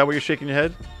have one? Is that what you're shaking your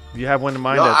head? Do you have one in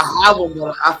mind? Yo, that's- I have one,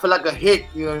 but I feel like a hick,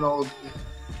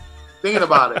 thinking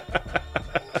about it.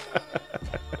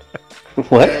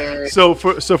 What? And So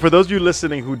for those of you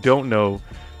listening who don't know,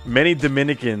 many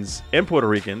Dominicans and Puerto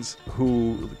Ricans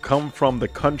who come from the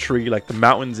country, like the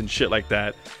mountains and shit like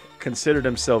that, consider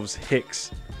themselves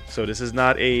Hicks. So this is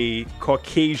not a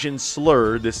Caucasian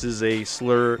slur. This is a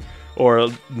slur or a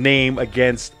name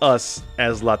against us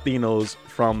as Latinos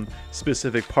from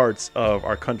specific parts of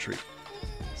our country.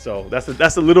 So that's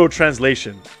a literal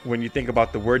translation when you think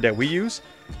about the word that we use.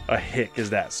 A hick is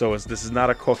that. So this is not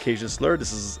a Caucasian slur.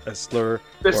 This is a slur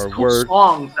there's or a two word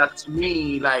songs that to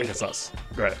me, like against us.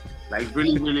 Go ahead.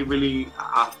 really, really, really,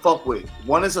 I fuck with.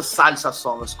 One is a salsa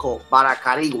song. It's called Para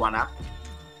Cariguana.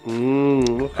 I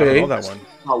don't Okay. know that one.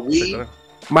 My weed.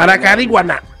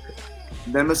 Maracariguana.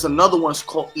 Then there's another one. It's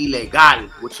called Ilegal,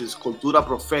 which is Cultura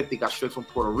Profética, straight from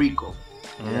Puerto Rico.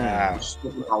 Yeah. It's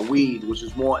talking about weed, which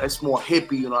is more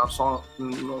hippie. You know what I'm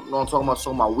talking about?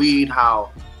 Talking about weed,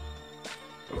 how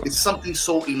it's something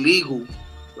so illegal,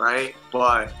 right?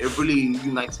 But it really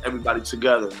unites everybody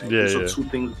together. Man. Yeah, Those yeah. are two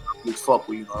things we fuck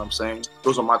with. You know what I'm saying?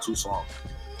 Those are my two songs.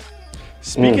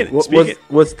 Speaking,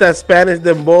 What's that Spanish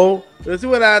dembow? That's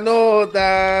what I know.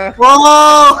 Da.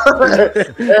 Oh,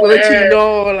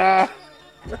 Chinola.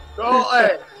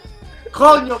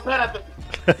 Coño, espérate.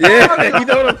 Yeah, you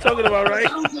know what I'm talking about, right?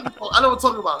 I know what I'm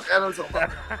talking about.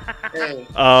 Hey.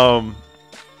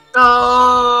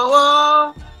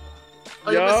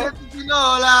 Oye, Yo. me siento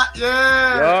chinola,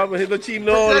 yeah. Yo, me siento Me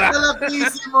chinola. siento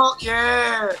loquísimo,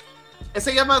 yeah.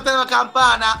 Ese llama usted la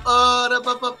campana,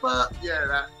 yeah,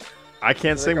 that. I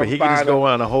can't sing, but he can just go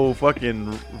on a whole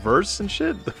fucking verse and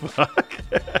shit. The fuck?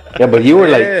 Yeah, but you were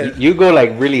Yeah. like, you go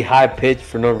like really high pitched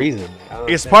for no reason. I don't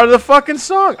It's understand. part of the fucking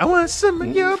song. I want some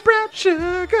of your brown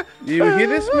sugar. You hear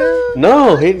this, man?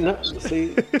 No,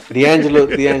 see, D'Angelo.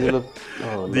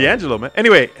 Oh, no. D'Angelo, man.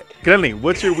 Anyway, Glenly,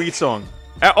 what's your weed song?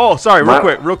 Sorry,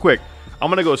 real quick. I'm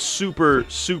gonna go super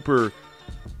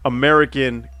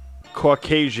American,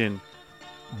 Caucasian,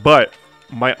 but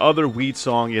my other weed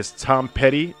song is Tom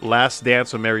Petty, "Last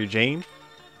Dance with Mary Jane."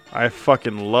 I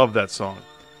fucking love that song.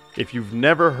 If you've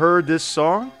never heard this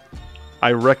song,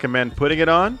 I recommend putting it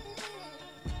on.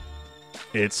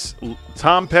 It's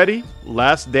Tom Petty,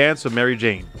 "Last Dance with Mary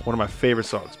Jane." One of my favorite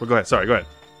songs. But go ahead. Sorry, go ahead.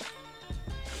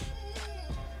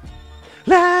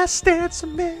 Last Dance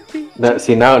with Mary.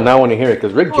 Now I want to hear it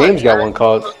because Rick James got one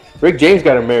called. Rick James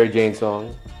got a Mary Jane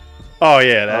song. Oh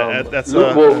yeah, that's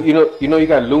well, you know, you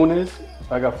got Lunas.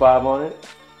 I got 5 on it.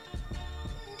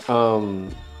 I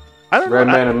don't Red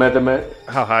know. Man and Method Man.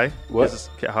 How high? What?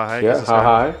 How high? Yeah, Is the sky? how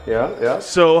high? Yeah.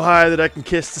 So high that I can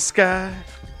kiss the sky.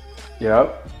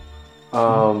 Yep.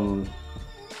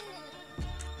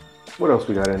 What else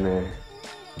we got in there?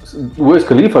 Wiz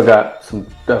Khalifa got some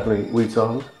definitely weed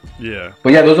songs. Yeah.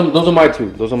 But yeah, those are my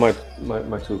two. Those are my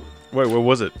two. Wait, what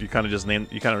was it? You kind of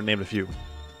named a few.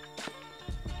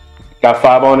 Got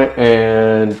 5 on it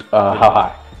and How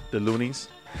High. The Loonies.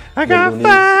 I got Loonies.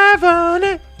 5 on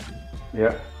it.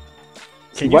 Yeah.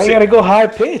 Can Why you you gotta go high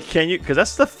pitch? Can you? Because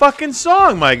that's the fucking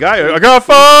song, my guy. I got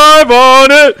 5 on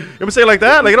it. You ever say it like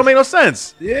that? Like it don't make no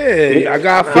sense. Yeah, I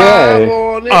got 5 Yeah.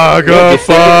 on it. I got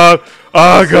 5.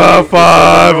 I got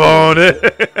 5 on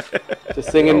it.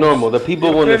 Just singing normal. The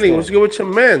people will Clearly, what's understand. good with your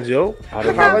mans, yo? I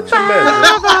don't How know. about your mans,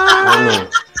 yo? I don't know.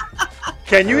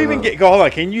 Can you even get? Hold on.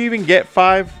 Can you even get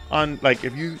 5 on? Like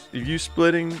if you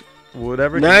splitting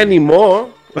Whatever. Not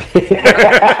anymore.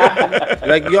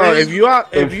 Like yo, if you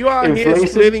out here inflation?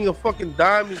 splitting a fucking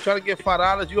dime and trying to get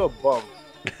 $5, you're a bum.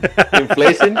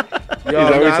 Inflation? I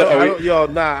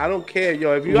don't care,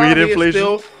 yo. If you out here inflation?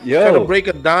 still trying to break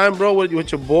a dime, bro, with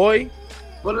your boy,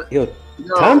 Yo,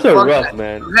 times are rough,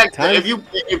 man. Heck, Times-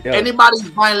 if anybody's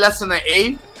buying less than an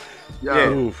eighth,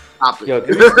 Oof. stop it. Yo, if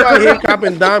you out here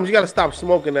copping dimes, you gotta stop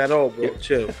smoking at all, bro.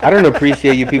 Chill. I don't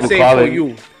appreciate you people Same for calling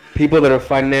you. people that are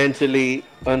financially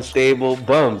unstable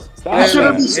bums. Stop. You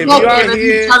shouldn't be If you smoking. out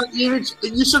If here-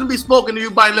 you shouldn't be smoking if you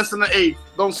buy less than an eighth.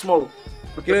 Don't smoke.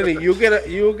 Kenny, you get an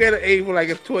eighth for like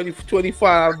a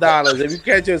 $25. If you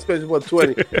catch it, especially for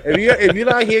 20. If you're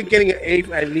not here getting an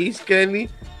eighth, at least Kenny,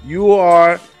 you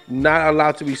are not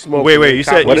allowed to be smoking. Wait. You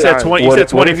said 20. You said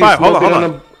 25. Hold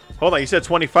on. Hold on. You said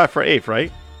 25 for eighth,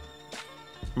 right?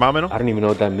 Mamino? I don't even know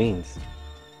what that means.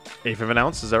 Eighth of an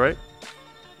ounce. Is that right?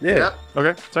 Yeah.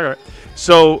 Okay. It's all right.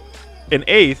 So an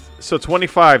eighth. So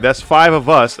 25. That's 5 of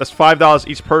us. That's $5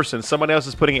 each person. Somebody else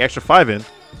is putting an extra 5 in.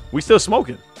 We still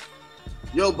smoking.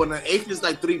 Yo, but an eighth is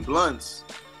like 3 blunts.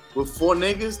 With 4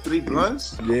 niggas, 3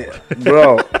 blunts. Yeah,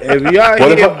 bro. If you out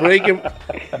What here about-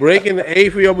 breaking the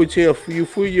eighth for between you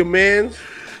for your mans,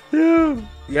 Yeah.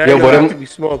 yeah, Yo, you but have I'm- to be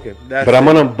smoking. That's But I'm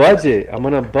it, on a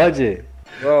budget.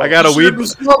 bro. I got a You weed. shouldn't be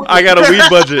smoking. I got a weed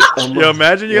budget. Yo,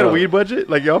 imagine you got a Yo. weed budget.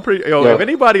 Like yo, pretty. Yo, Yo, if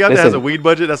anybody out there has a listen. weed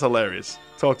budget, that's hilarious.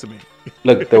 Talk to me.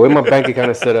 Look, the way my bank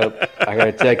account is set up, I got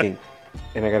a checking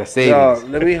and I got a Yo, savings.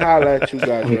 let me holler at you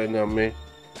guys right now, man.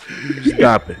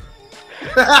 Stop it.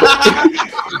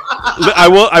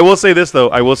 I will say this though.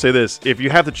 I will say this. If you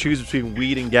have to choose between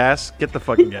weed and gas, get the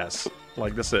fucking gas.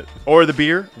 Like that's it. Or the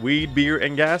beer, weed, beer,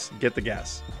 and gas. Get the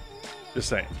gas. Just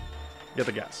saying. Get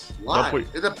the gas. Why? Don't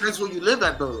put- It depends where you live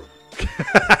at, though.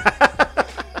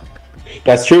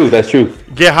 That's true.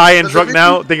 Get high and Because drunk if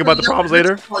now. you- Think about the problems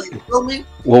later. You feel me?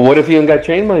 Well, what if you ain't got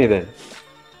train money then?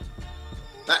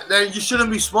 Then you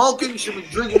shouldn't be smoking. You should be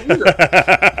drinking either.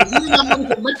 If you ain't got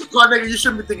money for Mexico, nigga, you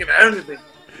shouldn't be thinking of anything.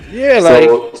 Yeah, like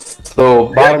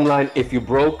So bottom line, if you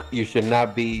broke, you should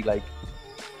not be like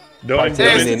Don't partaking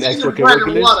Yeah, in it's either bread and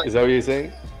extracurriculars. water. Is that what you're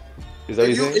saying? Is that what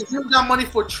If you're you, saying? if you got money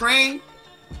for train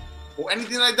or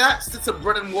anything like that, stick to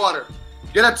bread and water.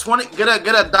 Get a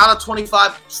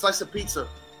 $1.25 slice of pizza.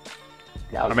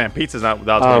 Oh man, pizza's not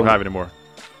 $1.25 anymore.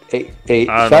 Hey, I don't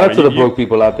shout out know, to the you- broke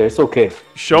people out there. It's okay.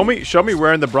 Show me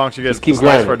where in the Bronx you get Just keep a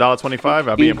slice for grinding. $1.25.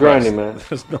 I'll be Keep impressed. grinding, man.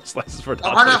 There's no slices for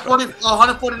 $1.25.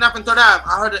 149th and 3rd Ave.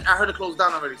 I heard it closed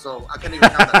down already, so I can't even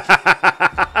count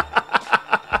that.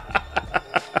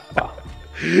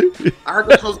 I heard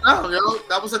it closed down, yo.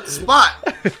 That was at the spot.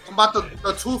 I'm about the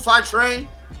 2-5 train,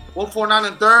 149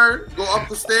 and 3rd, go up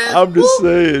the stairs. I'm just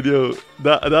Woo! saying, yo,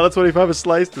 $1.25 a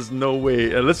slice. There's no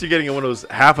way, unless you're getting one of those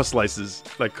half a slices,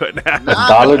 like cut in half.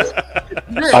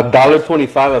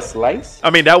 $1.25 a slice? I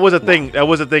mean, that was a thing. That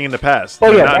was a thing in the past. Oh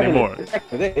but yeah, not back in the- anymore. back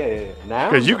in the day, yeah. Now,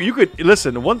 Because you could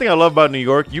listen. One thing I love about New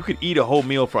York, you could eat a whole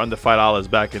meal for under $5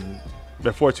 back in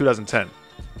before 2010.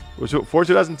 Before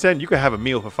 2010, you could have a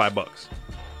meal for $5,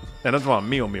 and that's not a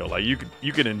meal. Like you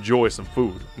could enjoy some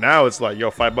food. Now it's like, yo,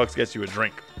 $5 gets you a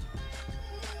drink.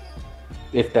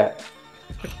 if that.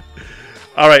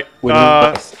 All right. With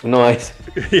no ice.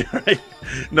 Yeah, right.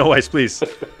 No ice, please.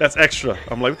 That's extra.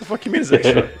 I'm like, what the fuck you mean it's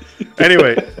extra?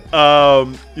 Anyway,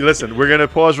 you listen, we're gonna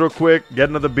pause real quick, get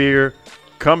another beer,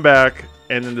 come back,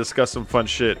 and then discuss some fun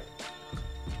shit.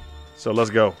 So let's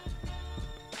go.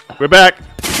 We're back.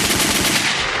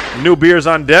 New beers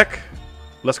on deck.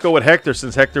 Let's go with Hector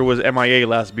since Hector was MIA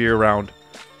last beer round.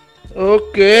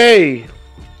 okay.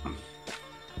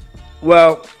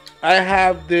 Well, I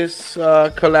have this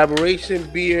collaboration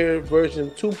beer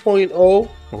version 2.0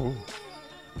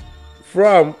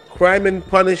 from Crime and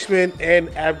Punishment and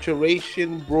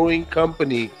Abjuration Brewing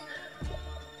Company.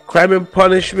 Crime and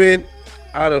Punishment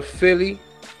out of Philly.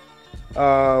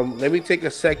 Let me take a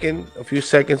few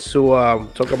seconds to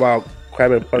talk about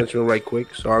Crime and Punishment right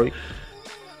quick. Sorry.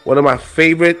 One of my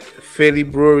favorite Philly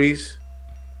breweries.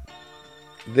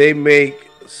 They make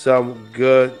some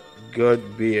good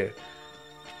beer.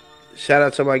 Shout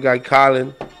out to my guy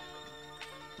Colin.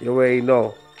 You already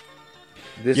know.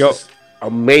 This is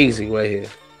amazing right here.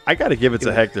 I gotta give it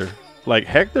to Hector. Like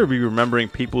Hector be remembering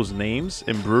people's names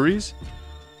in breweries.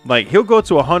 Like he'll go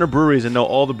to 100 breweries and know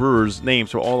all the brewers'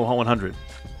 names for all the 100.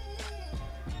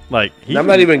 Like I'm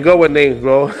not even good with names,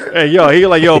 bro. Hey yo, he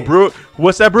like yo, brew.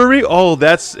 What's that brewery? Oh,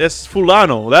 that's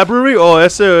Fulano. That brewery? Oh,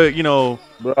 that's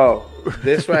Bro,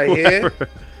 this right here.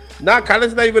 Nah,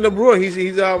 Colin's not even a brewer. He's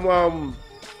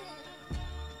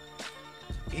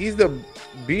the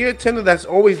beer tender that's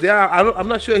always there. I'm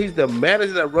not sure he's the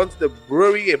manager that runs the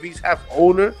brewery, if he's half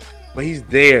owner, but he's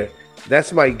there.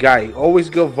 That's my guy. Always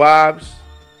good vibes.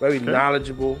 Very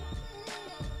knowledgeable.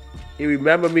 He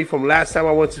remembered me from last time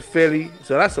I went to Philly,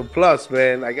 so that's a plus,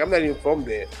 man. Like I'm not even from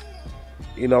there.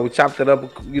 You know, we chopped it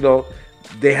up. You know,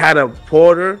 they had a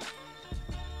porter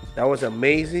that was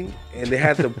amazing, and they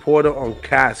had the porter on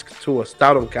cask too, a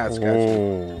stout on cask.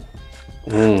 Oh.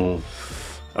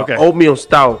 Okay. Oatmeal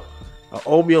stout.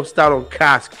 Oatmeal stout on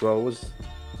cask, bro. It was.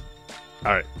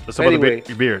 All right. Let's talk about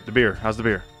the beer. The beer. How's the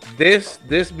beer? This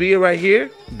beer right here.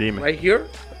 Demon. Right here.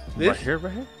 This?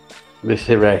 Right here. This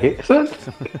shit right here, son.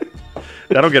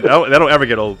 That don't ever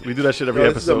get old. We do that shit every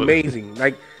episode. This is amazing.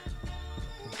 Like,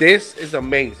 this is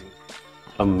amazing.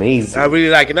 Amazing. I really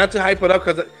like it. Not to hype it up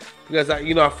because I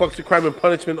fucks with Crime and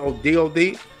Punishment or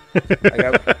DOD. I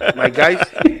got my guys,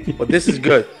 but this is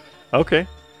good. Okay.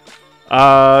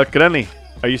 Granny,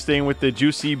 are you staying with the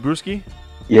Juicy Brewski?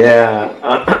 Yeah,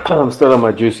 I'm still on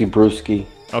my Juicy Brewski.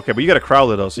 Okay, but you got a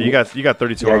crowler though, so you got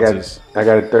 32 ounces. I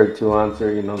got a 32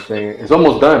 ouncer. You know what I'm saying? It's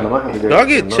almost done. I might have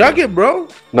to chug it, bro.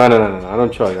 No. I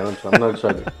don't chug. I'm not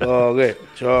chugging. Okay,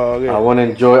 chug it. I want to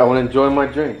enjoy my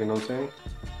drink. You know what I'm saying?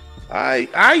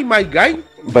 I my guy.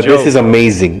 But Joe. This is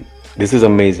amazing. This is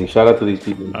amazing. Shout out to these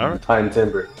people. All right. Ty and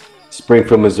Timber,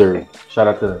 Springfield, Missouri. Shout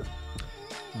out to them.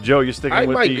 Joe, you're sticking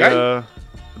with the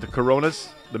Coronas,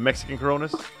 the Mexican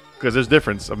Coronas, because there's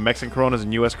difference of Mexican Coronas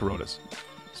and U.S. Coronas.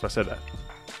 So I said that.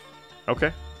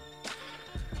 Okay.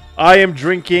 I am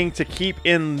drinking to keep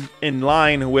in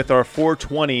line with our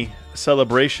 420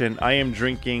 celebration. I am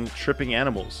drinking Tripping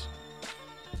Animals.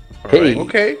 All hey. Right?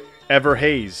 Okay. Ever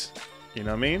Haze. You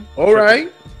know what I mean? All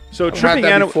right. So I've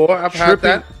had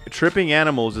that. Tripping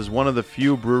Animals is one of the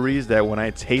few breweries that when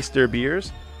I taste their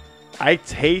beers, I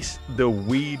taste the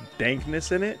weed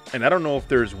dankness in it. And I don't know if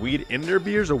there's weed in their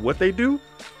beers or what they do,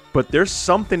 but there's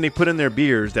something they put in their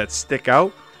beers that stick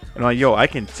out. And I'm like, yo, I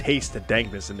can taste the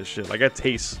dankness in this shit. Like, I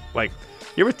taste, like,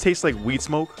 you ever taste like weed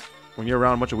smoke when you're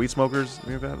around a bunch of weed smokers?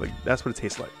 Like, that's what it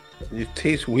tastes like. You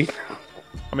taste weed?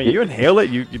 I mean, you inhale it,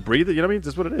 you breathe it, you know what I mean?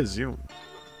 That's what it is.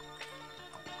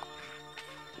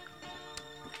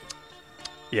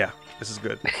 Yeah, this is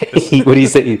good. What do you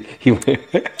say?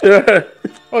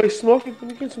 Oh, he's smoking?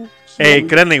 Let me get some. Hey,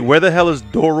 Granny, where the hell is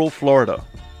Doral, Florida?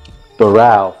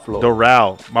 Doral, Florida.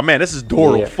 Doral. My man, this is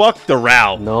Doral. Yeah. Fuck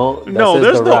Doral. No,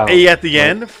 there's Doral. No A at the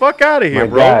end. Fuck out of here,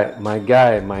 bro. My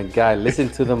guy. Listen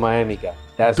to the Miami guy.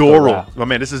 That's Doral. My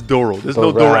man, this is Doral. There's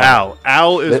no Doral.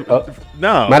 Al is...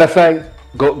 no. Matter of fact,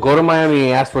 go to Miami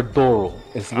and ask for Doral.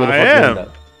 And see what the fuck you end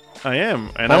up. I am,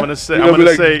 and I'm gonna say, where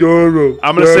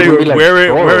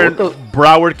in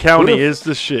Broward County is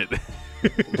the shit.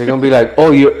 They're gonna be like,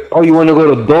 oh, you want to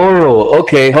go to Doral?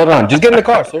 Okay, hold on, just get in the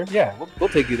car, sir. Yeah, we'll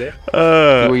take you there. See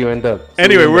where you end up.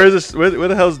 Anyway, where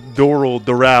the hell's Doral?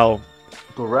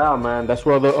 Doral, man. That's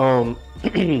where the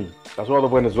that's where all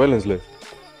the Venezuelans live.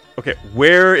 Okay,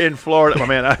 where in Florida, my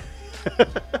man?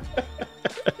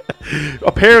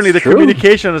 Apparently, the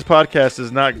communication on this podcast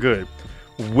is not good.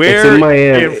 Where it's in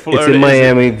Miami. It's in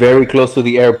Miami, very close to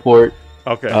the airport.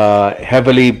 Okay.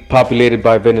 Heavily populated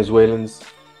by Venezuelans.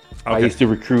 Okay. I used to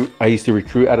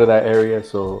recruit out of that area,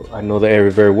 so I know the area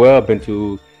very well. I've been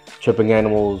to Tripping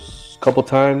Animals a couple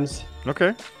times.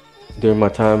 Okay. During my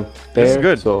time there. This is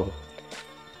good. So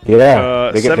yeah,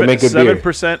 they make good beer.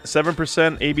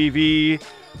 7% ABV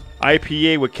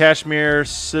IPA with Cashmere,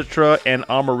 Citra, and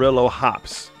Amarillo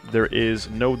hops. There is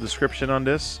no description on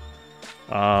this.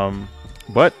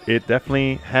 But it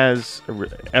definitely has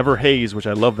Ever Haze, which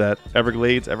I love that.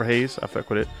 Everglades, Ever Haze. I fuck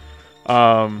with it.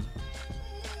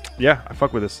 Yeah, I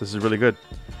fuck with this. This is really good.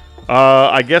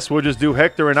 I guess we'll just do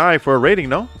Hector and I for a rating,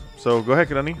 no? So go ahead,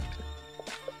 Granny.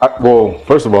 Well,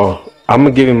 first of all, I'm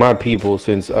going to give him my people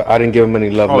since I didn't give him any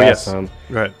love last time.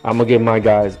 Go ahead. I'm going to give my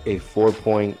guys a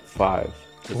 4.5.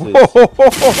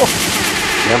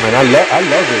 Yeah, man, I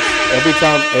love this.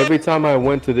 Every time I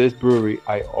went to this brewery,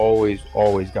 I always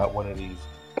got one of these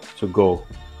to go.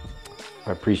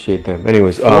 I appreciate them.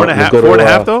 Anyways,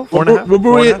 4.5 though.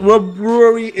 4.5. What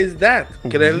brewery is that?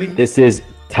 This is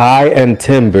Ty and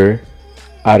Timber,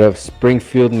 out of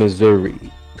Springfield, Missouri.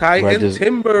 Ty and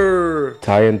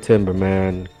Timber,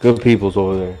 man, good people's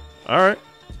over there. All right.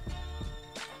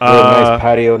 Nice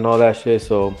patio and all that shit.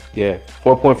 So yeah,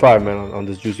 4.5, man, on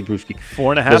this Juicy Brewski.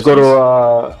 4.5. Let's go to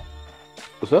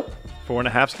what's up?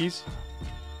 4.5 skis.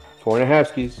 4.5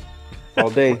 skis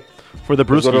all day for the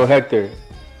Brewski. Let's go to Hector.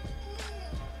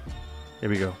 Here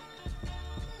we go.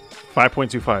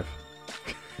 5.25.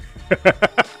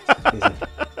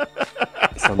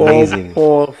 It's amazing.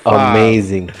 4.5.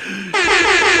 Amazing.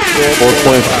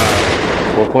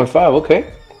 4.5.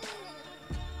 Okay.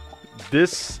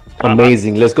 This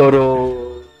amazing. Let's go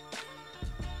to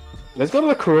Let's go to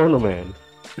the Corona, man.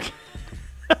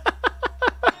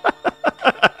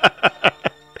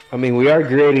 I mean, we are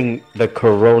grading the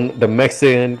Corona, the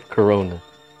Mexican Corona,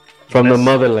 from the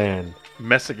motherland.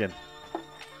 Mexican.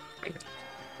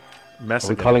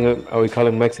 Are we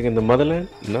calling Mexican the motherland?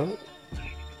 No.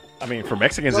 I mean, for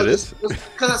Mexicans, it is.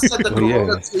 Because I said the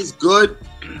Corona tastes good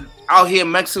out here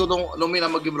in Mexico, don't mean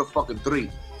I'm gonna give it a fucking 3.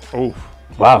 Oh.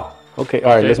 Wow. Okay.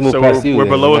 All right. Let's move so past you. We're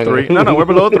below a 3. No, we're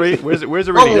below a 3. Where's the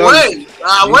rating? Oh wait.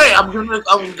 Wait. I'm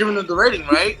giving it the rating,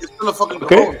 right? It's still a fucking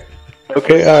Corona.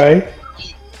 Okay. All right.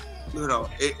 You know,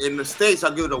 in the States,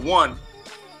 I'll give it a 1.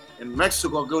 In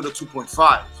Mexico, I'll give it a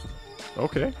 2.5.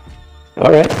 Okay.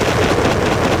 All right.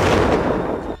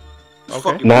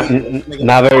 Okay.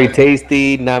 Not very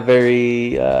tasty. Not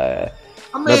very. I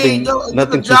mean,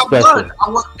 nothing too special. done.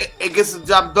 It gets the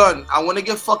job done. I want to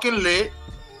get fucking lit.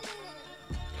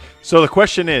 So the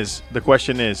question is,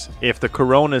 if the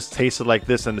Coronas tasted like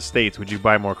this in the States, would you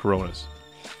buy more Coronas?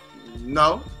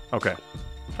 No. Okay.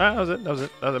 That was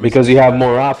it. Because you have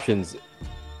more options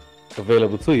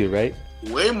available to you, right?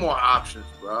 Way more options,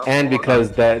 bro. And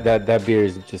because that beer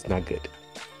is just not good.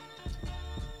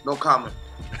 No comment.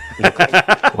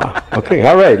 Wow. Okay.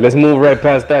 All right. Let's move right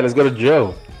past that. Let's go to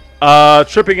Joe.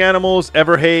 Tripping Animals,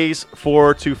 Everhaze,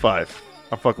 425.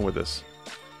 I'm fucking with this.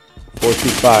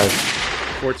 425.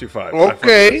 425.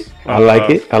 Okay. I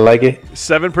like it.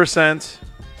 7%.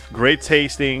 Great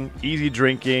tasting. Easy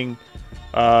drinking.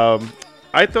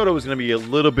 I thought it was going to be a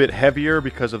little bit heavier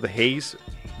because of the haze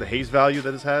value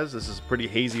that it has. This is pretty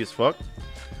hazy as fuck.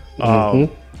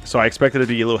 So I expected it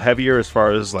to be a little heavier as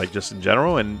far as like just in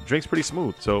general, and drinks pretty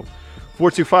smooth. So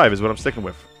 425 is what I'm sticking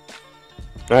with.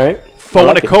 All right.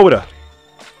 Phonacoda.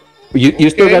 You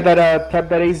still got that Tap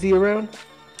That AZ around?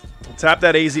 Tap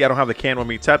That AZ. I don't have the can with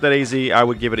me. Tap That AZ. I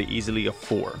would give it easily a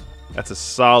 4. That's a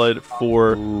solid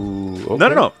 4. Ooh, okay.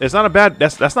 No. It's not a bad.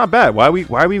 That's not bad. Why we?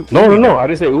 No. I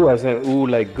didn't say ooh. I said ooh,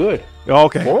 like good. Oh,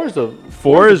 okay.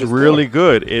 4 is really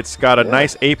good. It's got a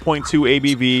nice 8.2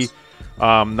 ABV.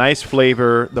 Nice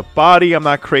flavor. The body I'm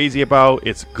not crazy about.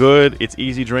 It's good. It's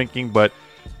easy drinking, but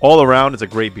all around it's a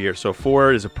great beer. So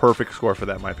 4 is a perfect score for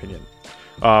that, in my opinion.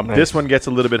 Nice. This one gets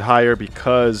a little bit higher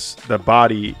because the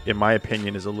body, in my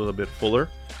opinion, is a little bit fuller.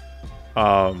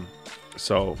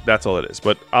 So that's all it is.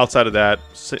 But outside of that,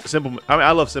 Simple. I mean,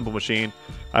 I love Simple Machine.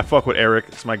 I fuck with Eric.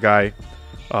 It's my guy.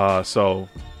 So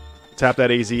Tap That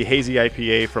AZ Hazy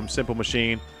IPA from Simple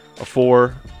Machine, a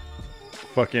 4.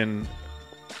 Fucking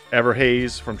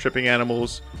Everhaze from Tripping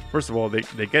Animals. First of all,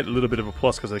 they get a little bit of a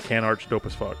plus because the can art's dope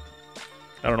as fuck.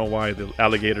 I don't know why the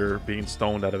alligator being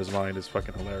stoned out of his mind is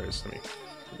fucking hilarious to me.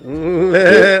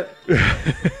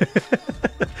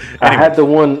 I had the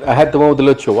one with the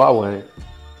little chihuahua in it.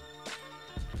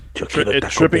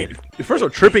 First of all,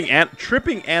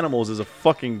 Tripping Animals is a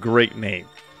fucking great name.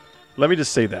 Let me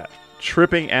just say that.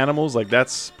 Tripping Animals, like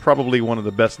that's probably one of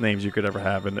the best names you could ever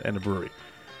have in a brewery.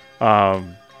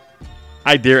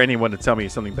 I dare anyone to tell me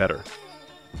something better.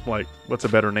 Like, what's a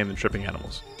better name than Tripping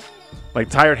Animals? Like,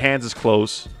 Tired Hands is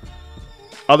close.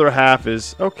 Other half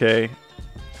is okay.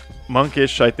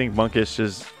 Monkish, I think Monkish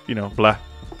is, blah.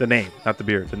 The name, not the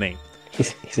beer, the name. He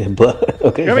said blah.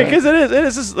 Okay. I mean, because it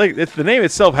is just like the name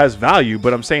itself has value,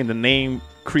 but I'm saying the name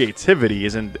creativity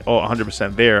isn't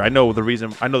 100% there. I know the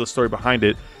reason, I know the story behind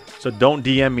it. So don't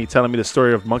DM me telling me the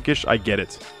story of Monkish. I get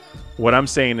it. What I'm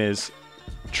saying is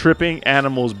Tripping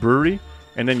Animals Brewery,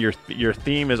 and then your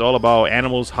theme is all about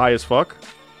animals high as fuck.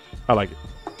 I like it.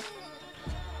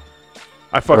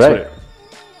 I fucks with it.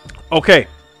 Okay,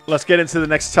 let's get into the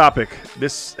next topic.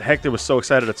 Hector was so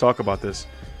excited to talk about this.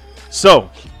 So,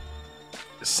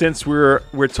 since we're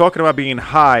talking about being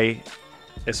high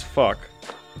as fuck,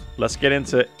 let's get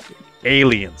into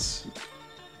aliens.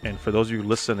 And for those of you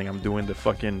listening, I'm doing the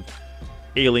fucking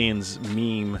aliens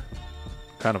meme,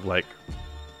 kind of like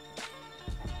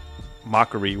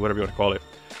mockery, whatever you want to call it.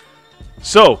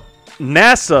 So,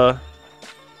 NASA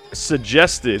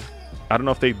suggested, I don't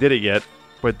know if they did it yet,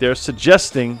 but they're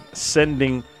suggesting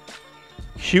sending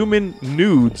human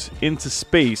nudes into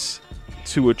space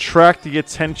to attract the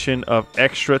attention of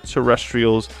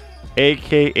extraterrestrials,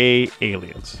 aka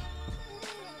aliens.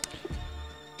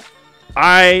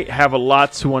 I have a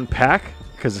lot to unpack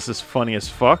because this is funny as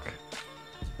fuck,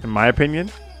 in my opinion.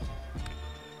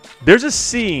 There's a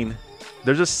scene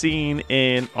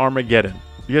in Armageddon.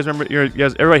 You guys remember?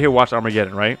 Everybody here watched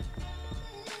Armageddon, right?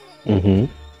 Mm-hmm.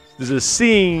 There's a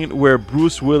scene where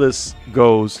Bruce Willis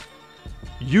goes,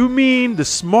 "You mean the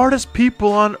smartest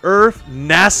people on Earth,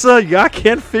 NASA? Y'all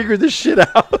can't figure this shit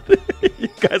out. You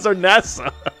guys are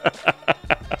NASA."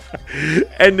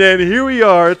 And then here we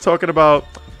are talking about,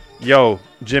 yo,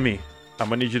 Jimmy, I'm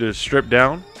gonna need you to strip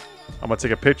down. I'm gonna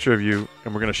take a picture of you,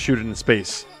 and we're gonna shoot it in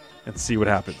space and see what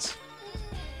happens.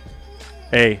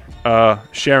 Hey,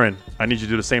 Sharon, I need you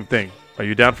to do the same thing. Are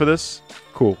you down for this?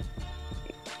 Cool.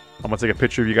 I'm gonna take a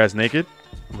picture of you guys naked.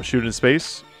 I'm gonna shoot it in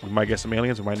space. We might get some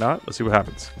aliens, we might not. Let's see what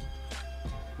happens.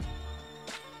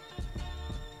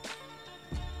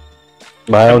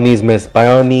 By all means,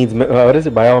 what is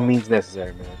it? By all means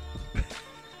necessary, man.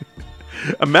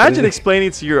 Imagine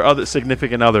explaining to your other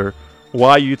significant other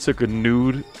why you took a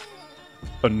nude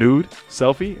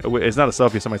selfie. It's not a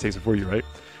selfie, somebody takes it for you, right?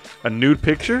 A nude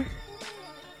picture,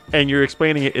 and you're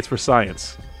explaining it's for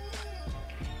science.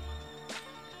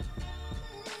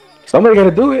 Somebody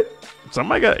gotta do it.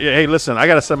 Hey, listen,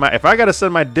 if I gotta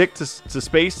send my dick to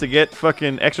space to get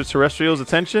fucking extraterrestrials'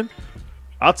 attention,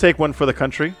 I'll take one for the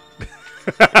country.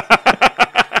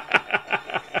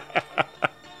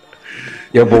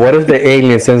 Yo, but what if the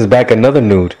alien sends back another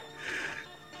nude?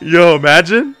 Yo,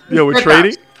 imagine. Yo, we're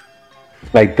trading.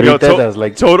 Like three tetas,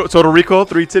 like total recall,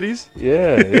 3 titties.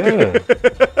 Yeah.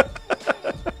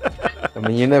 I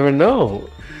mean, you never know.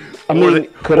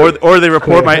 Or they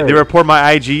report my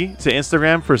IG to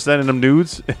Instagram for sending them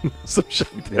nudes and some shit.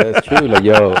 Yeah, that's true. Like,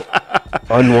 yo,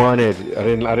 unwanted. I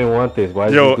didn't want this. Why?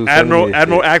 Yo,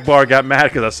 Admiral Akbar got mad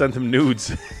because I sent him nudes.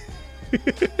 You know,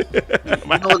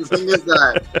 the thing is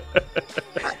that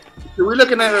we're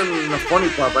looking at it in the funny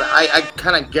part, but I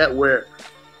kind of get where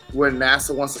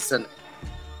NASA wants to send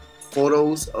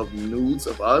photos of nudes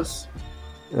of us.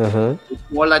 It's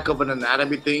more like of an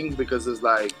anatomy thing because it's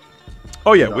like.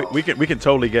 Oh yeah, we can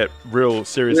totally get real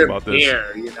serious about this.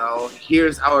 Here, you know,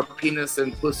 here's our penis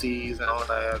and pussies and all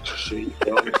that shit.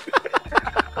 You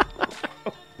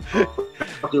know?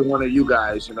 Fucking one of you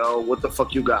guys, you know, what the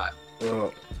fuck you got?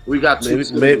 We got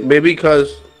maybe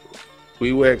because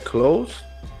we wear clothes.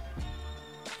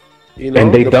 You know,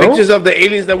 and they the don't? pictures of the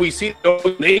aliens that we see, they're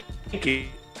always naked.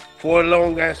 4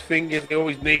 long ass fingers, they're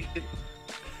always naked.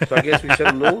 So I guess we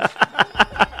send them nudes.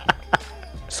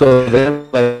 So then,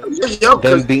 like,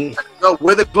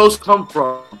 where the clothes come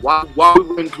from? Why we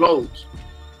wearing clothes?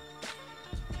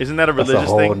 Isn't that a religious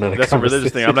thing? That's a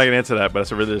religious thing. I'm not gonna answer that, but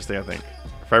that's a religious thing. I think,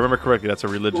 if I remember correctly, that's a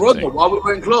religious thing. Why we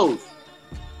wearing clothes?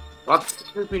 Why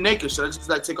be naked? Should I just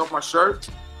like take off my shirt?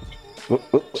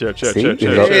 Chill.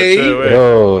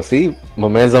 See, my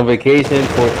man's on vacation.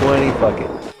 420, fuck it.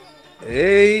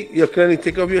 Hey, yo, Curly,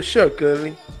 take off your shirt,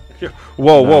 Curly.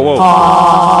 Whoa.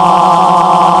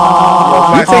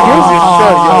 You take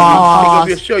off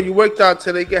your shirt. You worked out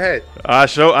today. Go ahead. I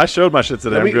showed my shit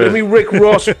today. Let me Rick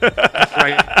Ross.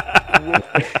 Right.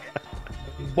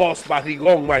 Boss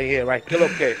Barrigon right here, right?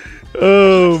 Okay.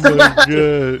 Oh my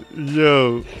god,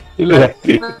 yo.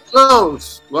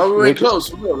 Clothes. Why we wearing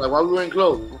clothes? Like, why we wearing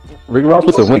clothes? Rick Ross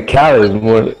with some calories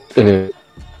more in it.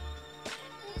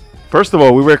 First of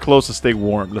all, we wear clothes to stay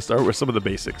warm. Let's start with some of the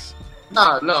basics.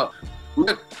 No.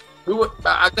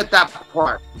 I get that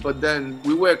part, but then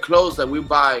we wear clothes that we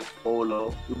buy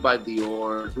Polo, we buy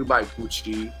Dior, we buy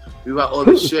Gucci, we buy all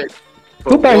this shit.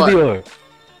 Who buys Dior?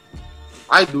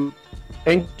 I do.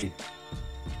 Thank you.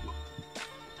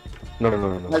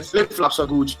 No. My flip flops are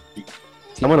Gucci.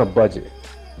 I'm on a budget.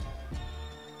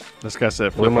 This guy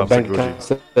said flip flops are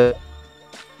Gucci.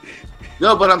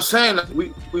 No, but I'm saying like,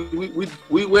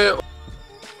 we wear.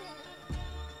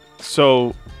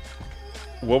 So,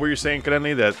 what were you saying,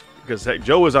 Krenny? That because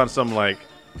Joe was on some like,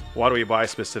 why do we buy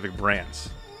specific brands?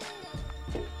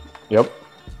 Yep.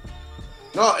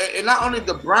 No, and not only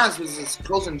the brands, but it's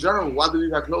clothes in general. Why do we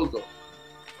buy clothes though?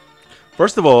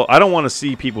 First of all, I don't want to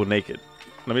see people naked.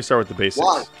 Let me start with the basics.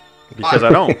 Why? Because I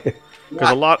don't.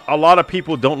 Because a lot of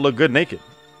people don't look good naked.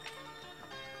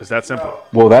 It's that simple.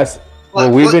 Well,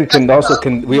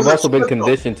 we've also been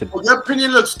conditioned to. Well, your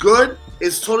opinion looks good.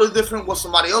 It's totally different what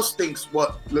somebody else thinks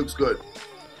what looks good.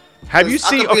 Have you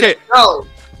seen? Okay.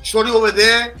 Shorty over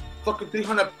there, fucking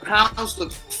 300 pounds,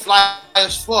 looks fly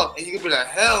as fuck, and you can be like,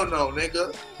 hell no,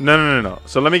 nigga. No.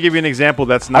 So let me give you an example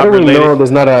that's not related. related. Know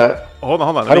there's not a. Hold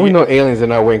on. How do we know aliens are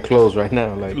not wearing clothes right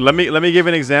now? Like, let me give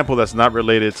an example that's not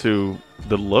related to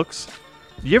the looks.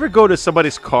 You ever go to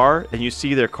somebody's car and you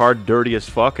see their car dirty as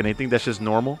fuck, and they think that's just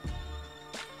normal?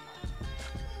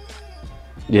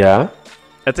 Yeah.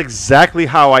 That's exactly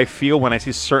how I feel when I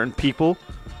see certain people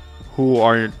who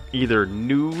are either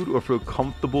nude or feel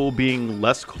comfortable being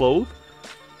less clothed,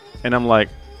 and I'm like,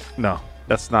 no,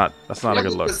 that's not a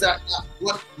good look.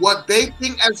 What they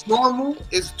think as normal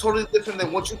is totally different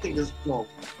than what you think is normal.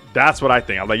 That's what I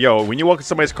think. I'm like, yo, when you walk in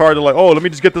somebody's car, they're like, oh, let me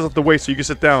just get this out the way so you can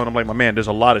sit down. I'm like, my man, there's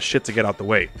a lot of shit to get out the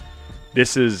way.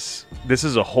 This is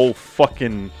a whole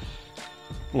fucking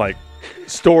like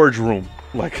storage room.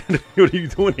 Like, what are you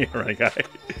doing here, right, guy?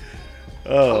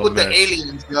 Oh, with man. the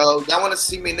aliens, yo. Y'all want to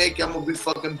see me naked? I'm gonna be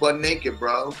fucking butt naked,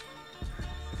 bro.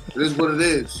 It is what it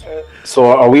is.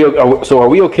 So are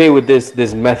we okay with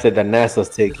this method that NASA's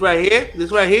taking?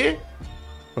 This right here,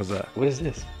 What's that? What is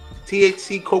this?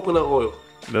 THC coconut oil.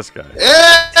 This guy.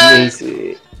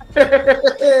 THC.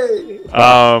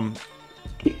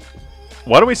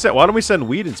 Why don't we send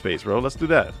weed in space, bro? Let's do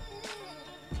that.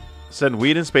 Send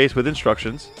weed in space with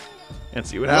instructions and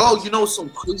see what happens. Yo, you know some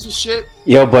crazy shit?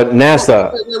 Yo, but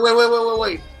NASA.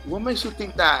 Wait. What makes you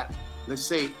think that, let's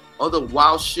say, other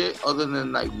wild shit other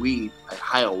than like weed, like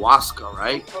ayahuasca,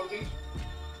 right?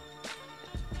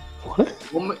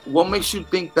 What makes you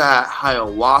think that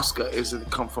ayahuasca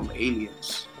isn't come from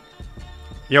aliens?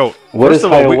 Yo, What is first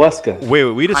of all, ayahuasca?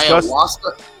 we discussed.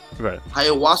 Ayahuasca, Right.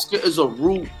 ayahuasca is a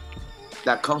root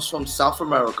that comes from South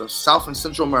America, South and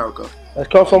Central America. That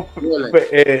comes from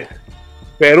Really?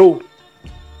 Peru.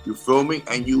 You feel me?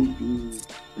 And you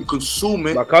consume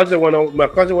it. My cousin went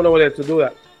over there to do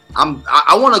that. I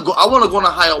want to go on a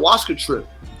ayahuasca trip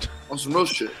on some real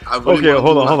shit. I really Okay, wanna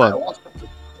hold do on. an ayahuasca trip.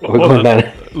 We're going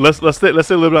down. Let's stay a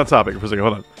little bit on topic for a second.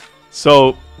 Hold on.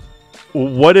 So,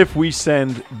 what if we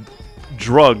send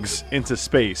drugs into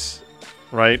space,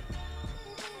 right?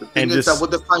 The thing And is just- that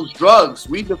what defines drugs?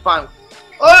 We define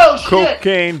shit.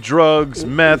 Cocaine, drugs,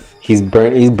 meth, He's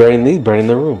burning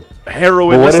the room.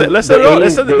 heroin. But what if Let's the send it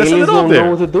aliens out don't know there.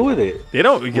 what to do with it? They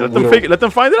don't. We Let them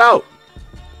find it out.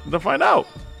 Let them find out.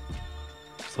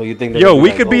 So you think? Yo,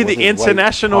 we could be the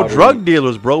international drug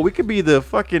dealers, bro. We could be the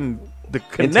fucking the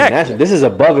connect. International. This is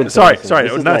above Sorry, international.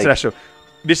 This is not like international.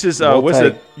 This is what's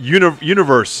it?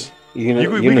 Universe. We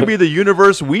could be the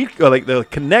universe weed, like the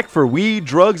connect for weed,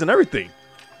 drugs, and everything.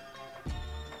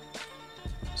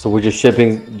 So we're just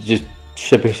shipping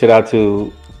shit out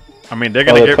to. I mean, they're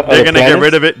gonna get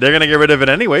rid of it. They're gonna get rid of it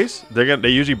anyways. They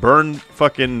usually burn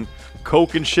fucking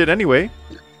coke and shit anyway.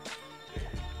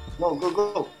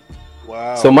 Go.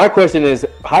 Wow. So my question is,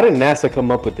 how did NASA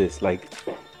come up with this? Like,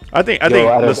 I think. out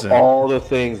Listen, of all the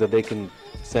things that they can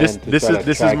send, this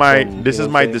is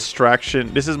my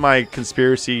distraction. This is my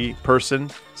conspiracy person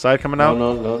side coming out.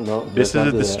 No. This is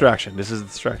a distraction. This is a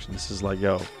distraction. This is like,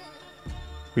 yo,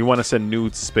 we want to send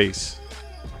nudes to space.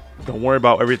 Don't worry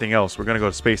about everything else. We're gonna go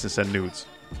to space and send nudes.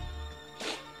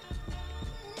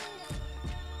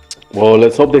 Well,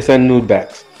 let's hope they send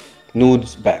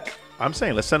nudes back. I'm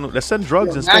saying let's send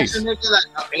drugs in space. Imagine, nigga,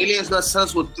 that aliens gonna send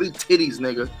us with 3 titties,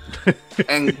 nigga,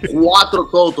 and 4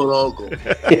 toto, loco.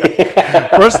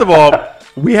 First of all,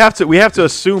 we have to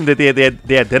assume that they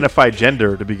identify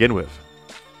gender to begin with.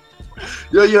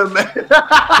 Yeah, man.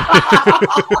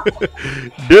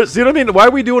 See what I mean? Why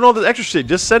are we doing all this extra shit?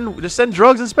 Just send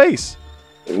drugs in space.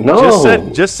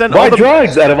 No, just send why all the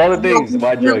drugs out of all the things?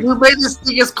 Why drugs? We made this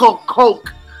thing is called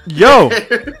coke. Yo,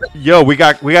 we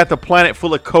got the planet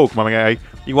full of coke, my guy.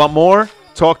 You want more?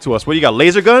 Talk to us. What you got?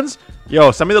 Laser guns?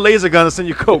 Yo, send me the laser gun and send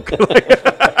you coke.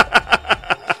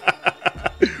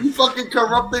 You fucking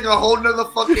corrupting a whole nother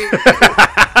fucking.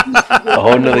 A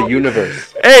whole nother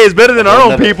universe. Hey, it's better than our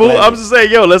own Another people. planet. I'm just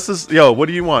saying, what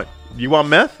do you want? You want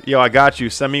meth? Yo, I got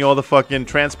you. Send me all the fucking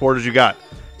transporters you got.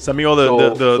 Send me all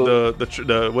the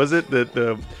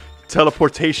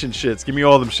teleportation shits. Give me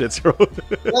all them shits, bro.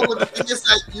 Well, but the thing is,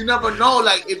 like, you never know,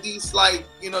 like, if these, like,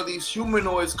 these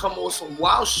humanoids come with some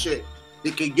wild shit,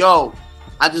 they could,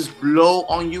 I just blow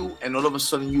on you, and all of a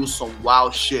sudden you some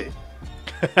wild shit.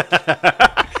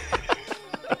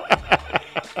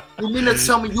 You mean to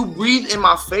tell me you breathe in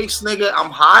my face, nigga? I'm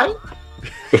high?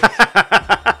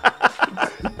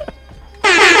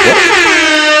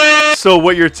 So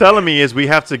what you're telling me is we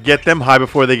have to get them high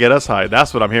before they get us high.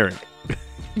 That's what I'm hearing.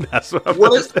 That's what I'm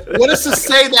What is to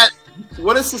say that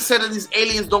these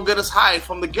aliens don't get us high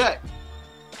from the get?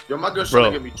 Yo, my girl's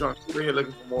trying to get me drunk. She's here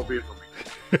looking for more beer from me.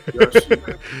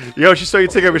 Yo, she saw you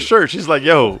take off her shirt. She's like,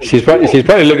 yo. She's probably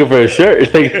looking for a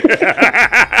shirt.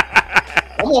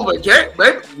 Come on,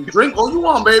 baby. Drink all you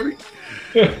want, baby.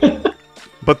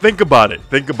 But think about it.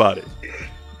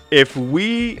 If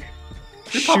we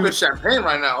She's popping champagne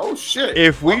right now. Oh shit.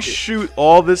 If we shoot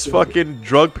all this fucking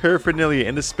drug paraphernalia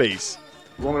into space,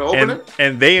 you want me to open it?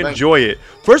 And they enjoy it.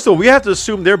 First of all, we have to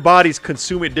assume their bodies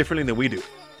consume it differently than we do.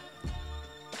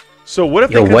 So what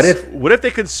if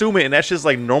they consume it and that's just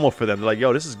like normal for them? They're like,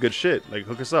 yo, this is good shit. Like,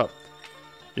 hook us up.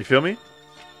 You feel me?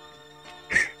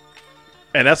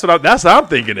 And that's how I'm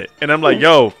thinking it. And I'm like,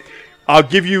 yo, I'll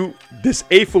give you this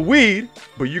eighth of weed,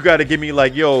 but you got to give me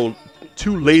like, yo,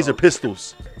 2 laser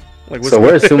pistols. Like, so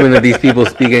we're assuming that these people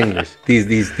speak English.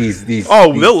 These.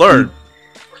 Oh, they'll learn.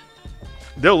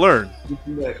 They'll learn.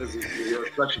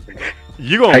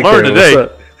 You gonna learn today.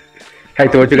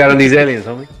 Hector, what you got on these aliens,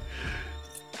 homie?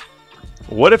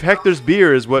 What if Hector's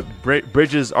beer is what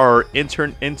bridges our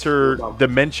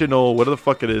interdimensional, whatever the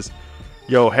fuck it is?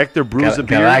 Yo, Hector brews a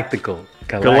beer.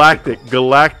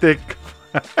 Galactic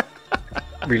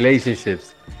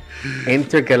relationships.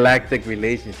 Intergalactic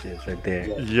relationships right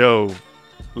there. Yo,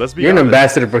 let's be You're honest. an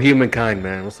ambassador for humankind,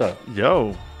 man. What's up?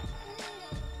 Yo.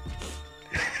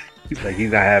 He's like,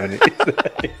 he's not having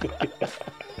it.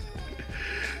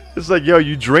 It's like, yo,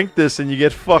 you drink this and you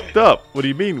get fucked up. What do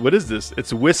you mean? What is this?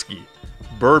 It's whiskey.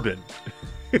 Bourbon.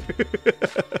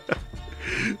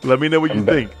 Let me know what you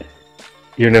think.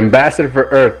 You're an ambassador for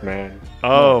Earth, man.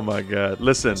 Oh my God.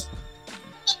 Listen.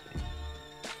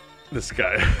 This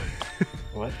guy.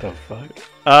 What the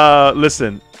fuck?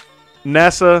 Listen.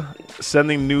 NASA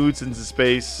sending nudes into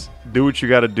space. Do what you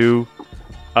gotta do.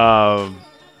 I'm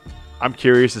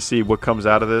curious to see what comes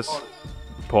out of this.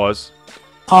 Pause.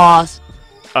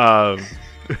 I'm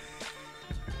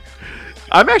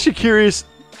actually curious.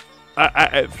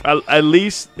 I at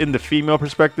least in the female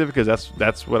perspective, because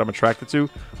that's what I'm attracted to.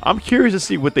 I'm curious to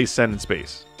see what they send in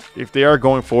space. If they are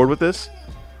going forward with this,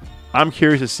 I'm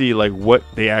curious to see like what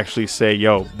they actually say.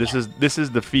 Yo, this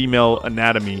is the female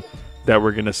anatomy that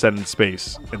we're gonna send in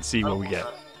space and see what we get.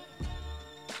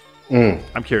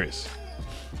 I'm curious.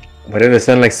 But then they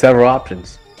send like several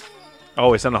options.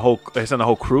 Oh, they send a whole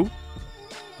crew.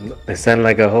 They send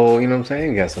like a whole, you know what I'm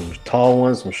saying? You got some tall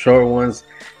ones, some short ones,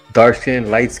 dark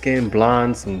skin, light skin,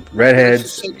 blonde, some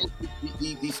redheads.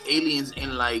 These aliens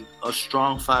in like a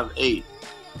strong 5'8".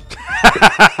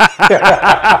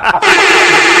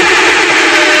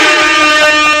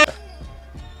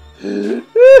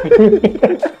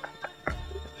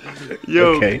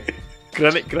 Yo, okay.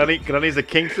 Granny's a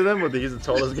king to them, or he's the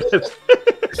tallest guy?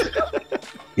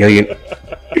 Yo, you.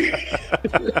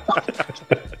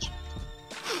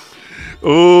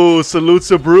 Ooh, salute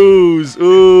to Bruce.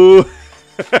 Ooh.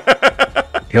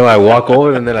 Yo, I walk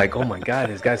over and they're like, "Oh my God,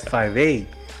 this guy's 5'8".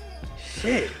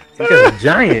 Shit, this guy's a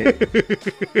giant.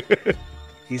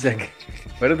 He's like,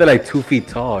 what if they're like 2 feet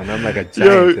tall and I'm like a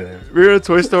giant to them? Remember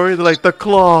Toy Story? They're like the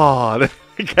claw.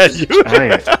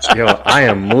 I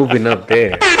am moving up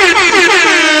there.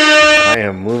 I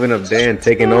am moving up there and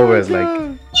taking over as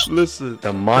like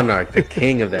the monarch, the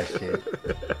king of that shit.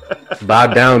 Bow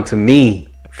down to me,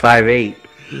 5'8".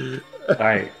 All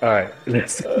right.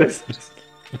 Let's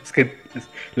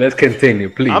continue,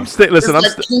 please. Listen, I'm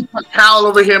King Pacal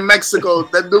over here in Mexico.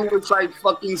 That dude was like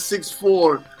fucking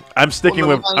 6'4". I'm sticking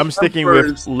with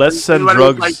let's send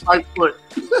drugs. Like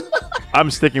I'm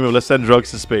sticking with let's send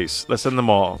drugs to space. Let's send them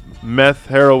all. Meth,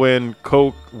 heroin,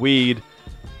 coke, weed,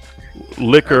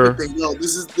 liquor. No,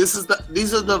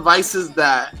 these are the vices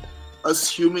that us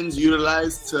humans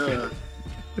utilize to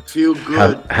feel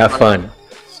good. Have fun.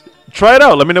 Try it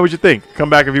out. Let me know what you think. Come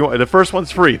back if you want. The first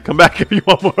one's free. Come back if you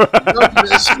want more.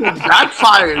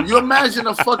 Backfire. You imagine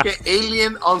a fucking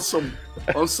alien on some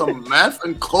meth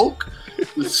and coke,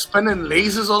 spinning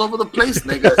lasers all over the place,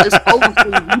 nigga. It's over for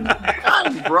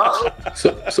you, bro.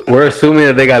 So we're assuming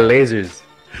that they got lasers.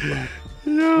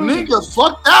 Nigga,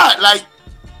 fuck that. Like,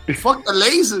 fuck the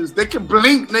lasers. They can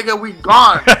blink, nigga. We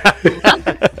gone.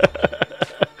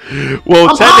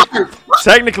 Well,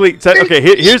 technically, okay.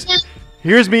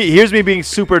 Here's me being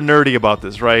super nerdy about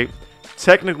this, right?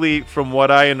 Technically, from what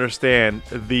I understand,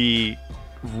 the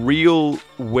real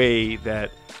way not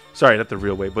the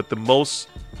real way, but the most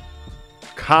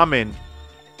common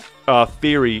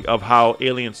theory of how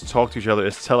aliens talk to each other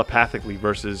is telepathically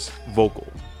versus vocal.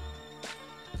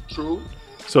 True.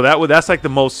 So that's like the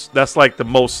most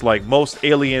most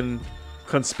alien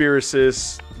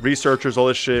conspiracists, researchers, all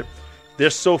this shit. They're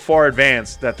so far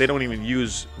advanced that they don't even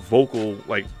use vocal,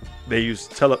 like they use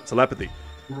telepathy.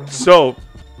 So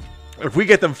if we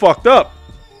get them fucked up,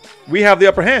 we have the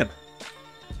upper hand.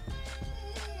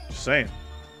 Just saying.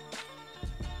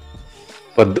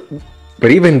 But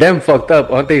even them fucked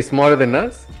up, aren't they smarter than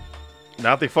us?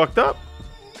 Now they fucked up.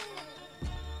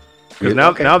 Because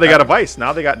now they got a vice.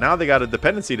 Now they got a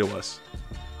dependency to us.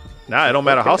 Now it don't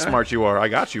matter how smart you are. I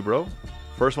got you, bro.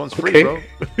 First one's free, bro.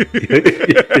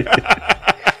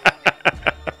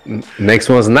 Next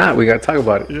one's not. We gotta talk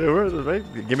about it. Yeah, right.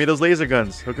 Give me those laser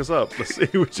guns. Hook us up. Let's see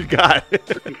what you got.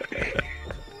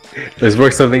 Let's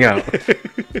work something out.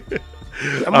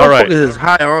 All right. Motherfuckers is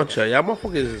high, aren't you? Y'all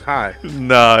motherfuckers is high.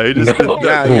 Nah, it just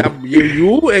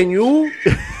you.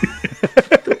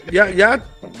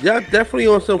 Y'all definitely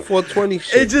on some 420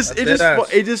 shit. It's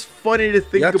just funny to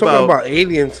think y'all about. Talking about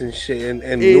aliens and shit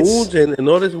and nudes and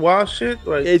all this wild shit.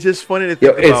 Like, it's just funny to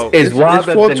think about. It's wild.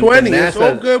 It's 420. It's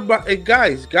all good, but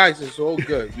guys, it's all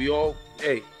good. We all,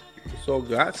 it's all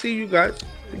good. I see you guys.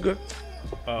 You good?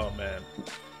 Oh man,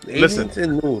 Aliens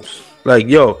and nudes. Like,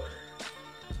 yo,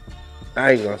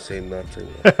 I ain't gonna say nothing.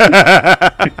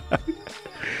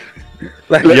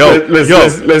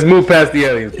 Let's move past the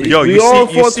aliens. Please. Yo, we you all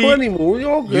see, you 420 see, move. We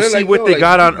all good. you see like, what yo, they like,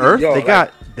 got on Earth? yo, They like,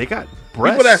 got people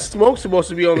breasts. that smoke supposed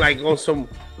to be on on some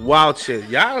wild shit.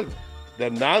 Y'all, the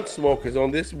non-smokers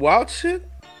on this wild shit.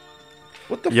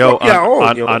 What the fuck y'all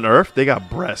on? On Earth, they got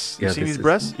breasts. You Yeah, seen this these is-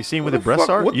 breasts? You seen where the What breasts fuck-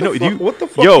 are? What You know, the fuck, you. what the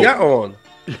fuck yo. y'all on?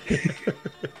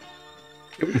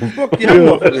 What the fuck y'all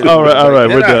motherfuckers All right, on? all right,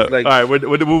 Like, we're dead done. ass, like, All right,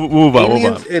 we're move on.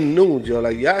 aliens and nudes, yo.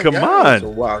 Like y'all, Come y'all on on.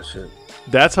 some wild shit.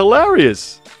 That's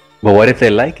hilarious. But what if they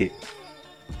like it?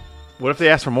 What if they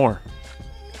ask for more?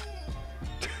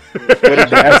 What if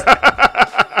they ask,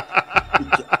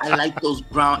 I like those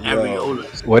brown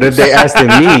areolas. what if they ask them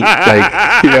me?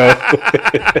 Like, you know.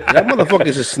 That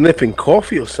motherfuckers is sniffing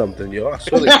coffee or something, yo. I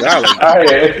swear to God, like All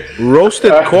right.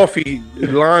 roasted coffee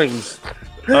lines.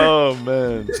 Oh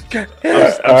man.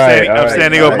 I'm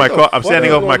standing over my What the I'm fuck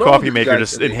standing is over my going on coffee with these maker, guys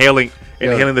just today?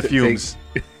 inhaling the fumes.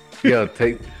 Yo,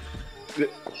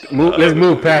 let's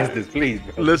move past this, please.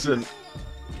 Bro. Listen,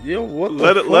 Yo, what the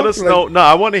let fuck? us Like, know. No,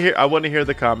 I want to hear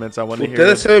the comments. I want to hear.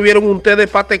 Ustedes se bebieron un té de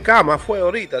patecama, fue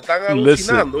ahorita. Están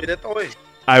Listen. alucinando y de todo eso.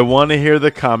 I want to hear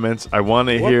the comments. I want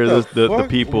to What hear the fuck?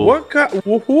 people.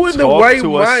 Who in the talk right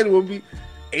to us. mind will be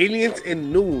aliens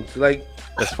and nudes? Like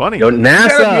That's funny. Yo, you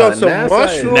gotta be on some NASA.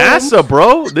 mushrooms, NASA,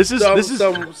 bro. This is some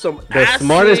The acid,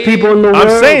 smartest people in the world.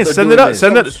 I'm saying, are send doing it up. this.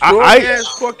 Send some it. strong I ass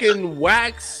fucking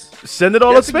wax. send it all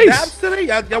Y'all in took dabs space. today?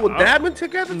 Y'all were dabbing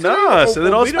together today? Nah, send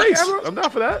it all in video space. camera? I'm down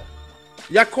for that.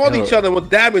 Y'all called Yo. each other and were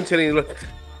dabbing today. Like,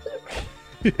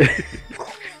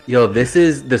 Yo, this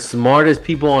is the smartest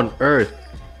people on Earth.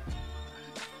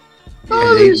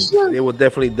 And they were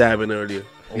definitely dabbing earlier.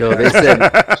 yo, they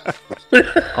said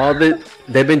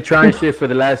they've been trying shit for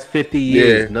the last 50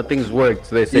 years. Yeah. Nothing's worked.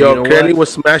 So they said, Yo, you know Kelly what?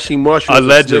 was smashing mushrooms. and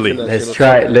Allegedly. sniffing that Let's shit or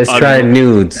try. something. Let's try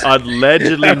nudes.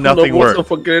 Allegedly, nothing No, what's worked. the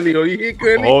fuck, Kelly? You hear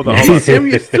Kelly? Hold on, They hold on.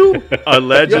 serious too. Yo, they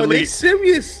Allegedly,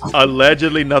 serious.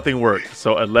 allegedly, nothing worked.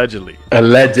 So allegedly.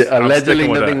 Allegedly,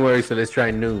 sticking with nothing that. works. So let's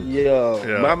try nudes. Yo,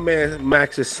 Yeah. my man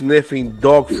Max is sniffing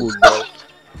dog food, bro.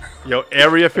 Yo,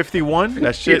 Area 51,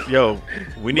 that shit. Yo,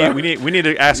 we need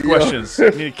to ask questions. We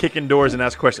need to kick in doors and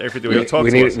ask questions. Everything. Yo, talk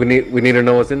to us. We need to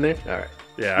know what's in there. All right.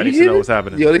 Yeah, I need to know what's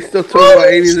happening. Yo, they still talking about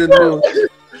aliens and nudes.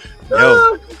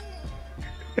 Yo,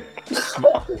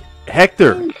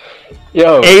 Hector,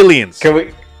 Yo, aliens. can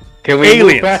we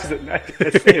Aliens. move past it?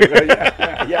 That's it, bro.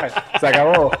 Yeah. Se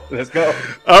acabó. Let's go.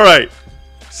 All right,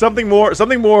 something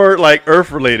more like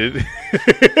Earth related.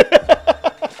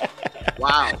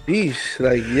 Wow. Jeez,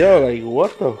 like yo, like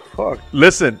what the fuck?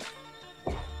 Listen,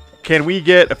 can we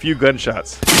get a few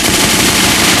gunshots?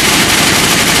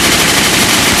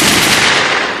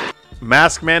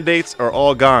 Mask mandates are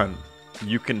all gone.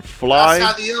 You can fly.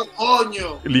 Adiós,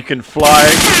 coño. You can fly.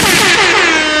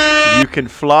 You can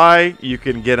fly. You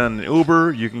can get on an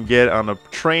Uber. You can get on a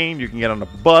train. You can get on a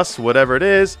bus. Whatever it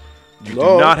is, you No.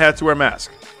 do not have to wear a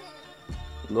mask.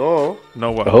 No,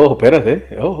 No what? Oh,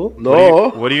 espérate. Oh, no,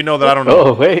 What do you know that I don't know?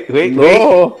 oh, wait.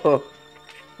 no,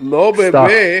 no,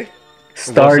 baby.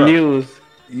 Star What's up? News.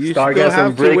 You Star still got some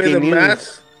have to wear the breaking news.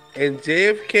 mask in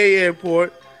JFK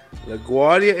Airport,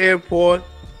 LaGuardia Airport,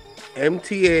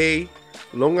 MTA,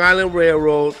 Long Island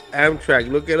Railroad,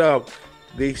 Amtrak. Look it up.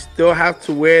 They still have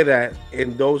to wear that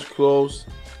in those closed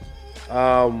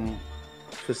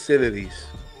facilities.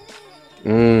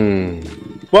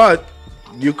 But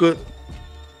you could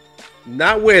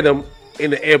not wear them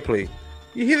in the airplane.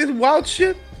 You hear this wild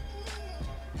shit?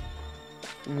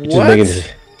 What?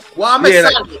 Well, I'm Yeah,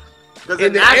 excited. Because In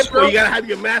in the airport, Nashville, you gotta have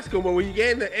your mask on, but when you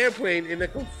get in the airplane in a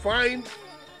confined,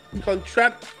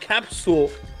 contract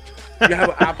capsule, you have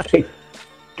an option.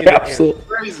 In the Capsule.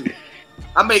 crazy.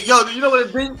 I mean, yo, you know what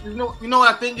the thing? You know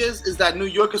what I think is that New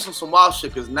York is on some wild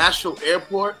shit because Nashville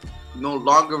Airport no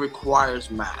longer requires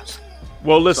masks.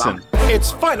 Well, listen.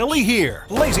 It's finally here.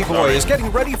 Lazy Boy is getting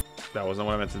ready. That wasn't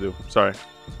what I meant to do. Sorry.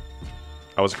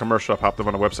 I was a commercial. I popped up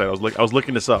on a website. I was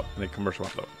looking this up, and a commercial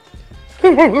popped up.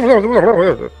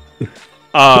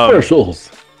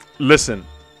 Commercials. Listen,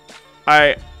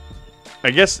 I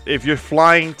guess if you're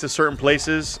flying to certain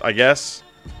places, I guess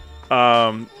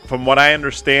from what I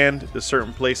understand, the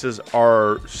certain places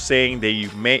are saying that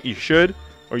you should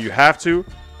or you have to,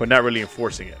 but not really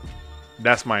enforcing it.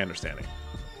 That's my understanding.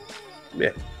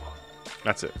 Yeah.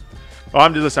 That's it. Oh,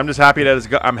 I'm just happy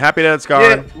that I'm happy that it's gone.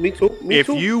 Yeah, me too. If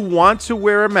you want to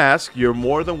wear a mask, you're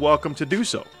more than welcome to do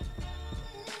so.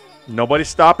 Nobody's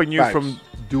stopping you Facts. from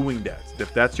doing that.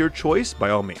 If that's your choice, by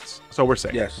all means. That's all we're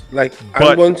saying. Yes, like But-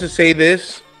 I'm going to say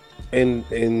this in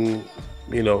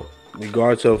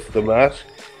regards of the mask.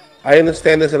 I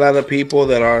understand there's a lot of people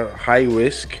that are high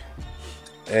risk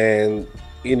and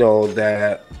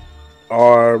that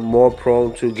are more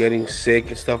prone to getting sick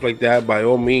and stuff like that, by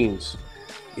all means,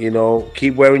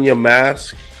 keep wearing your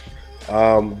mask.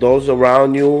 Those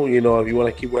around you, if you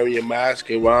want to keep wearing your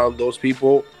mask around those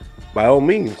people, by all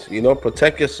means,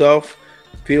 protect yourself,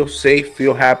 feel safe,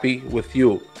 feel happy with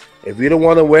you. If you don't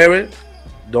want to wear it,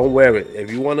 don't wear it. If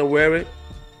you want to wear it,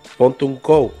 ponte un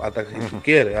coat hasta que tú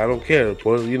quieres. I don't care.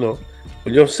 But you know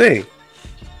what I'm saying?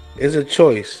 It's a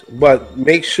choice. But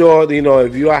make sure,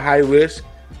 if you are high risk,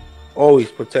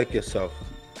 always protect yourself.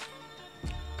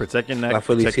 Protect your neck, La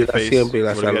protect your felicidad face. siempre,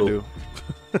 la What do you salud.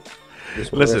 gotta do?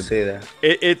 Just want to Listen, say that.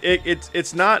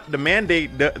 it's not the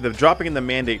mandate. The dropping in the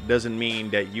mandate doesn't mean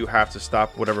that you have to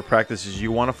stop whatever practices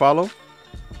you want to follow.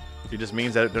 It just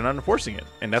means that they're not enforcing it,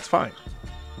 and that's fine.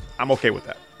 I'm okay with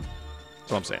that.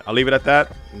 That's what I'm saying. I'll leave it at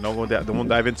that. No, won't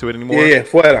dive into it anymore. Yeah,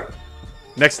 fuera.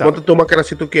 Next time. Ponte tu máscara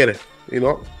si tú quieres.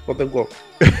 Ponte un coat.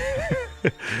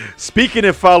 Speaking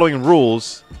of following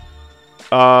rules,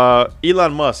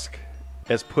 Elon Musk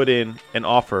has put in an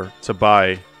offer to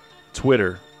buy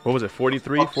Twitter. What was it?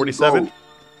 43, 47?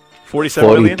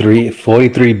 47 million?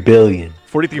 43 billion.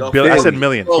 43 billion. I said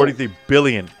million. 43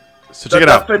 billion. So The check it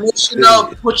out. definition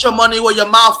of put your money where your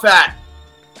mouth at.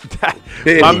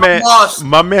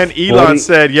 My man Elon 40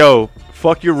 said, yo,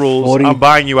 fuck your rules. 40 I'm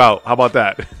buying you out. How about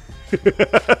that?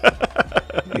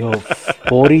 Yo,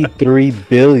 43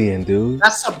 billion, dude.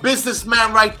 That's a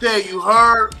businessman right there. You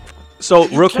heard? So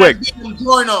You real quick, can't beat him,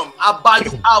 join him. I'll buy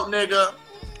you out, nigga.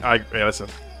 listen.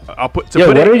 I'll put Yo,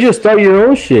 put why it, don't you start your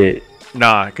own shit?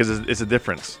 nah, because it's a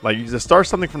difference. Like to start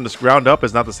something from the ground up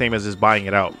is not the same as just buying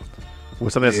it out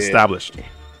with something that's established.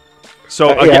 So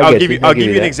I'll give you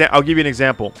an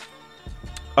example.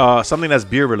 Something that's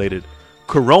beer related.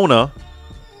 Corona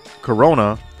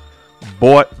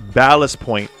bought Ballast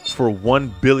Point for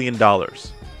 $1 billion.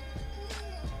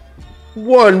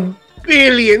 $1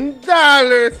 billion.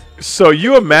 So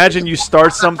you imagine you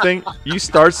start something,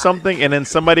 and then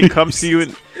somebody comes to you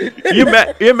and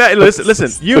listen.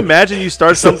 You imagine you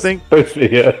start something,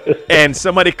 Yeah. and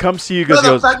somebody comes to you You know and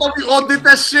the goes, fact that we all did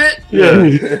that shit?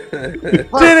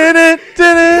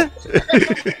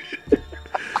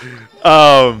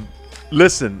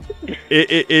 listen,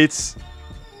 it's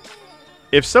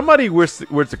if somebody were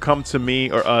to come to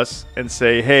me or us and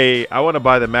say, hey, I want to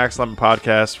buy the Max Lemon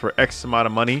podcast for X amount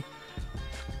of money,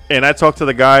 and I talk to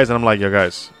the guys and I'm like, yo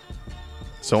guys,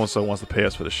 so-and-so wants to pay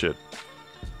us for the shit.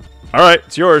 All right,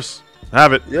 it's yours.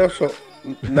 Have it. Yo, so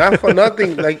not for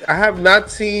nothing. Like, I have not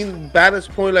seen Ballast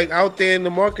Point like out there in the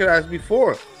market as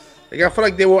before. Like, I feel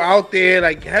like they were out there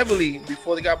like heavily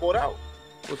before they got bought out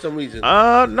for some reason. No,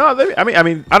 I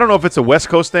mean, I don't know if it's a West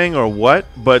Coast thing or what,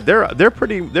 but they're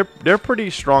pretty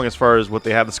strong as far as what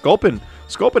they have. The Sculpin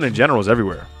in general is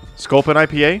everywhere. Sculpin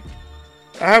IPA.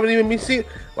 I haven't even been seeing.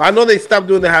 Well, I know they stopped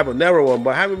doing the habanero one,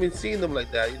 but I haven't been seeing them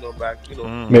like that. Back.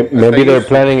 Maybe they're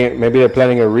planning it. Maybe they're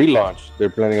planning a relaunch. They're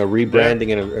planning a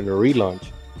rebranding and a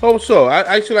relaunch. Oh, so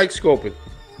I actually like Scoping.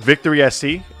 Victory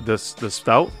SC, the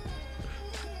stout.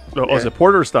 Oh, is it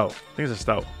porter or stout? I think it's a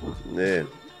stout. Yeah,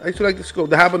 I actually like the scope.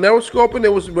 The habanero Scoping, it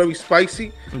was very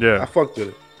spicy. Yeah, I fucked with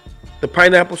it. The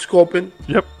pineapple Scoping.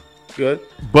 Yep. Good.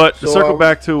 But to So, circle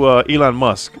back to Elon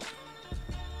Musk,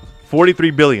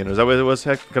 43 billion. Is that what it was,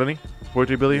 heck, Granny?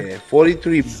 43 billion? Yeah,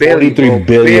 43 billion. $43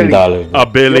 billion. A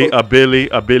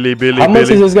billy. How much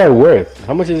is this guy worth?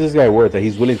 How much is this guy worth that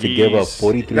he's willing to give up Jeez.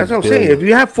 43 That's what I'm billion? saying. If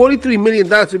you have $43 million,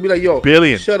 it'd be like, yo,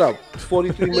 Billion. shut up. It's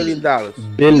 $43 million.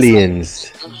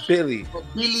 Billions. Billy.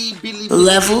 Billy.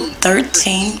 Level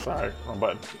 13. Sorry, wrong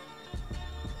button.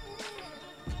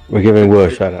 We're giving Will a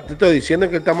shout out. Te estoy diciendo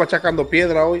que está machacando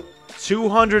piedra hoy.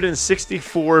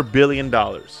 $264 billion.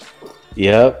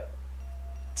 Yep.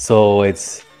 So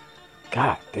it's,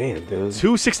 god damn, dude.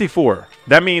 264.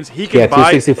 That means he can Yeah,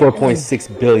 buy.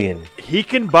 264.6 billion. He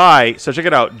can buy. So check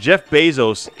it out. Jeff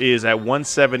Bezos is at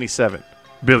 177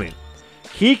 billion.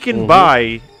 He can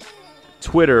buy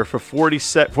Twitter for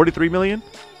 43 million,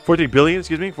 43 billion.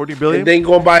 Excuse me, 40 billion, And then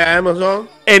go buy Amazon.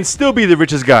 and still be the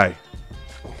richest guy.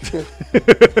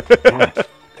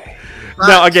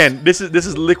 Now again, this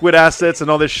is liquid assets and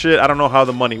all this shit. I don't know how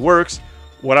the money works.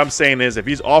 What I'm saying is, if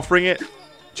he's offering it,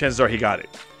 chances are he got it.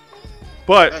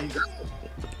 But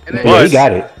Yeah, he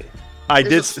got it. I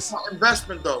did. It's a smart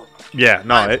investment though. Yeah,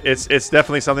 no, it's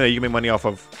definitely something that you can make money off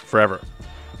of forever.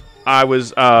 I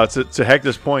was to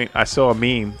Hector's point, I saw a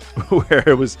meme where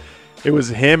it was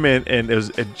him and it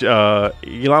was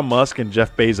Elon Musk and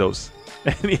Jeff Bezos,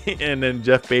 and then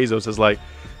Jeff Bezos is like,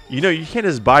 you can't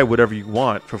just buy whatever you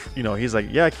want for, he's like,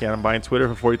 yeah, I can. I'm buying Twitter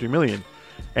for 43 million,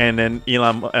 and then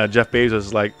Jeff Bezos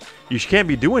is like, you can't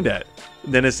be doing that.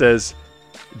 And then it says,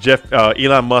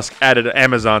 Elon Musk added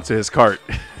Amazon to his cart.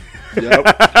 Yep.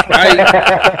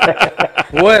 Right.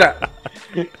 What?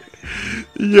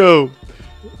 Yo,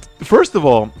 first of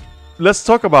all, let's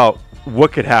talk about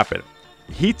what could happen.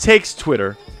 He takes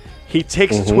Twitter. He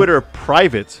takes Twitter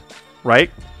private,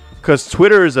 right? Because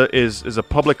Twitter is a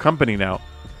public company now.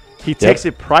 He takes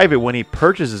it private when he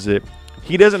purchases it.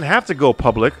 He doesn't have to go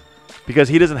public because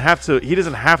he doesn't have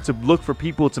to look for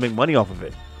people to make money off of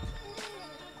it.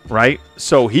 Right?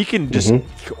 So he can just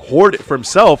hoard it for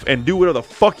himself and do whatever the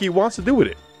fuck he wants to do with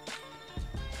it.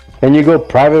 Can you go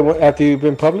private after you've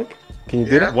been public? Can you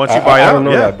do that? Once you buy it out, I don't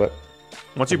know that, but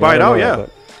once you buy it out, yeah.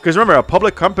 Because remember, a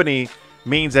public company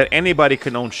means that anybody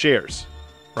can own shares,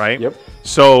 right? Yep.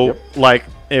 So, like,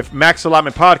 if Max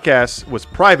Allotment Podcast was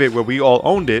private, where we all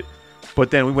owned it, but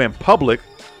then we went public,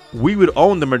 we would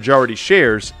own the majority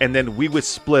shares, and then we would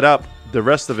split up the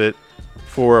rest of it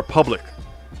for public.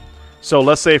 So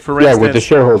let's say, for instance, with the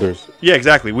shareholders. Yeah,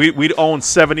 exactly. We'd own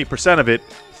 70% of it.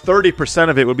 30%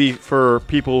 of it would be for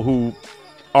people who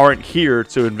aren't here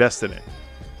to invest in it.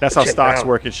 That's how stocks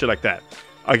work and shit like that.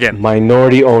 Again,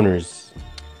 minority owners.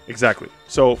 Exactly.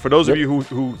 So for those of you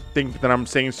who think that I'm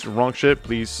saying some wrong shit,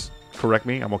 please correct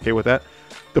me. I'm okay with that.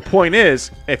 The point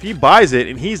is, if he buys it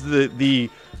and he's the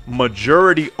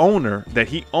majority owner, that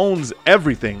he owns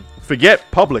everything, forget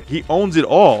public, he owns it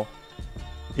all,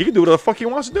 he can do whatever the fuck he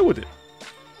wants to do with it.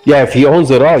 Yeah, if he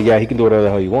owns it all, yeah, he can do whatever the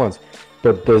hell he wants.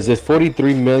 But does this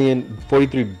 43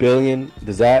 billion,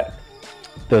 does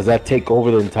that take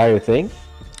over the entire thing?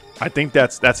 I think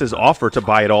that's his offer to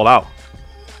buy it all out.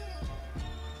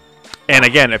 And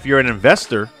again, if you're an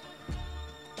investor,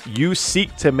 you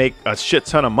seek to make a shit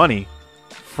ton of money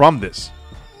from this.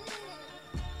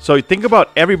 So you think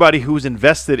about everybody who's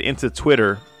invested into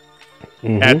Twitter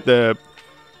who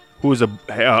was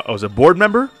a board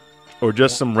member or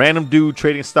just some random dude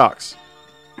trading stocks.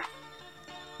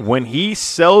 When he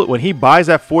buys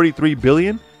that 43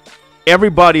 billion,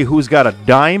 everybody who's got a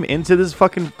dime into this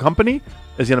fucking company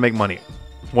is gonna make money,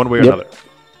 one way or another.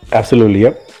 Absolutely,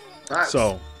 yep.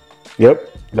 So,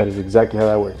 yep, that is exactly how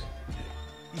that works.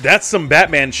 That's some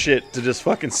Batman shit to just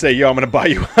fucking say, "Yo, I'm gonna buy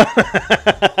you."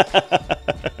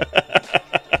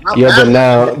 Yeah, but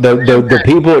now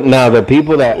the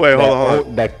people that wait,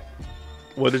 hold on.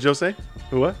 What did Joe say?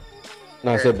 Who what?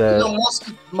 No, I said that. Elon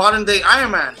Musk, modern day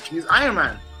Iron Man. He's Iron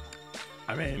Man.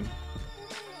 I mean,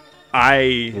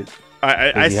 I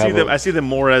see them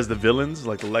more as the villains,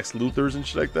 like the Lex Luthors and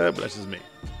shit like that. But that's just me.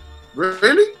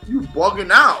 Really? You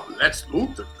bugging out? Lex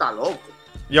Luthor, está loco.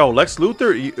 Yo, Lex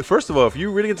Luthor. First of all, if you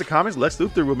really into comics, Lex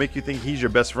Luthor will make you think he's your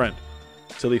best friend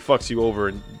till he fucks you over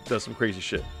and does some crazy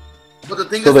shit. But the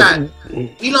thing is that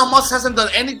Elon Musk hasn't done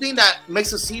anything that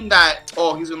makes it seem that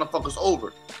he's gonna fuck us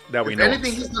over. That we if know.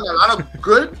 Anything, he's done a lot of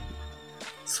good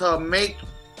to make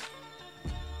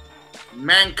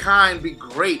mankind be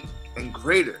great and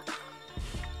greater.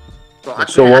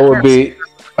 So what would be?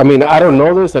 I mean, I don't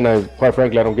know this, and quite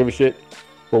frankly, I don't give a shit.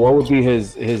 But what would be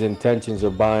his intentions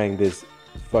of buying this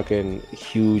fucking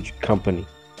huge company?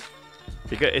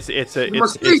 Because it's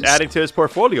adding to his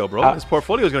portfolio, bro. His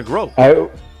portfolio is gonna grow.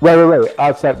 Right.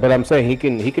 Outside, but I'm saying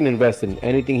he can invest in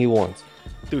anything he wants.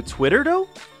 Dude, Twitter though?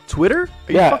 Twitter?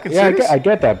 Are you fucking serious? I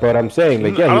get that, but I'm saying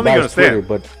he buys Twitter.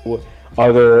 But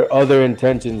are there other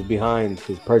intentions behind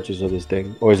his purchase of this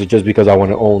thing, or is it just because I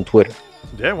want to own Twitter?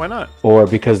 Yeah, why not? Or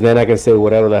because then I can say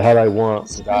whatever the hell I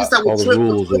want without all the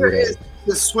rules or whatever.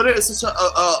 Twitter is such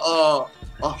a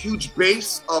huge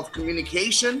base of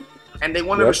communication, and they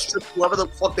want to restrict whoever the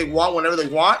fuck they want whenever they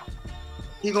want.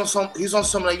 He's on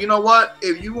some like, you know what?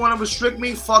 If you want to restrict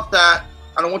me, fuck that.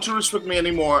 I don't want you to restrict me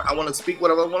anymore. I want to speak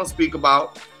whatever I want to speak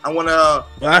about. I want to.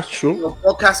 That's true.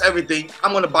 Broadcast everything.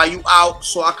 I'm gonna buy you out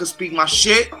so I can speak my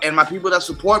shit, and my people that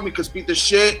support me can speak the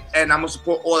shit, and I'm gonna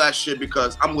support all that shit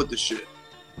because I'm with the shit.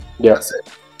 Yeah. That's it.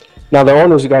 Now the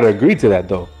owners got to agree to that,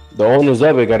 though. The owners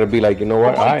of it got to be like, you know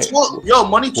what?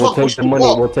 Money talk. We'll take the money.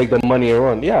 We'll take the money and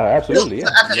run. Yeah, absolutely. Yeah.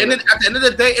 At the end of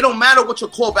the day, it don't matter what your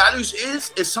core values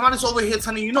is. If somebody's over here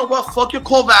telling you know what, fuck your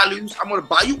core values, I'm gonna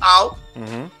buy you out.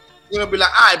 You're gonna be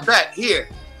like, I bet here.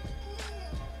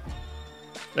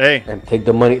 Hey, and take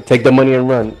the money and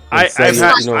run.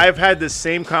 I've had this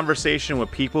same conversation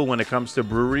with people when it comes to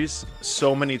breweries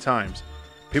so many times.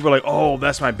 People are like, oh,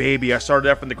 that's my baby. I started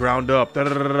that from the ground up.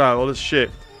 All this shit.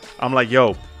 I'm like,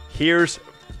 yo, here's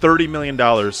 $30 million.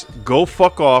 Go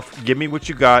fuck off. Give me what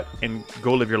you got and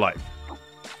go live your life.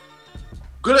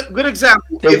 Good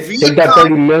example. Take that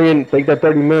 30 million. Take that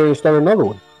 30 million. Start another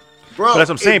one. Bro, but that's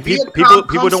what I'm saying.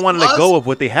 People don't want to let go of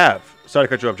what they have. Sorry to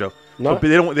cut you up, Joe. No. But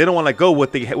they don't want to let go of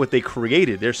what they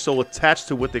created. They're so attached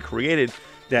to what they created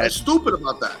that they're stupid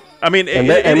about that. I mean, And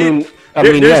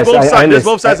there's yes, both sides. There's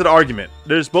both sides I- of the argument.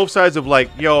 There's both sides of like,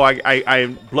 yo,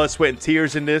 I blood, sweat, and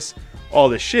tears in this, all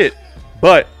this shit.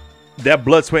 But that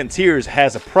blood, sweat, and tears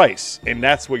has a price, and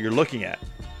that's what you're looking at,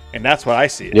 and that's what I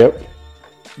see it. Yep.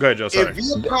 Go ahead, Joe. Sorry.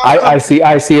 I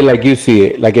see it like you see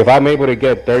it. Like if I'm able to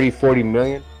get 30, 40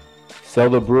 million, sell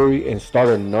the brewery and start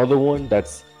another one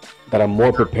that I'm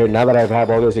more prepared now that I've had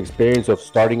all this experience of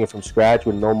starting it from scratch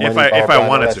with no money. If I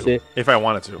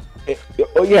wanted to.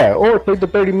 Oh yeah, or take the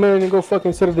 30 million and go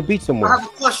fucking sit at the beach somewhere. I have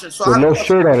a question. With no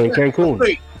shirt on in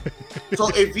Cancun. So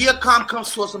if Viacom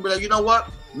comes to us and be like, you know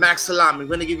what, Max Salam, we're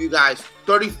gonna give you guys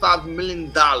 $35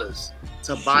 million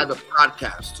to buy the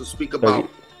podcast to speak about.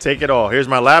 Take it all. Here's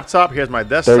my laptop. Here's my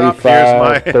desktop. Here's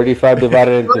my 35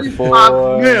 divided into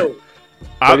 4.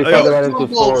 35 divided into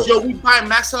 4. Yo, we buy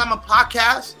Max Salam a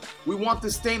podcast. We want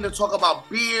this thing to talk about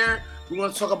beer. We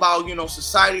want to talk about,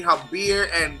 society, how beer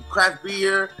and craft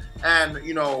beer and,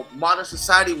 modern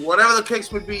society, whatever the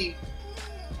case may be,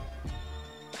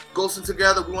 goes in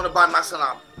together. We want to buy Max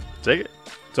Salam. Take it.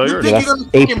 So you think you're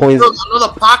going to build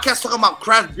another podcast talking about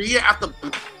craft beer after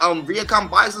Viacom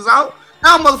buys us out?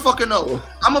 Hell, motherfucker, no.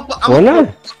 I'm a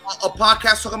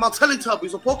podcast talking about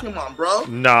Teletubbies or Pokemon, bro.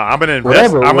 Nah, I'm gonna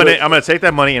invest. I'm gonna take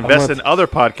that money, invest in other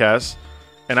podcasts,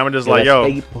 and I'm just like,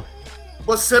 yo.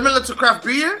 But similar to craft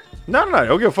beer? No, I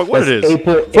don't give a fuck what it is.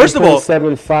 First of all,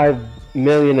 8.75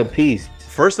 million a piece.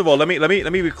 First of all, let me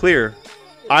be clear.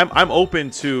 I'm open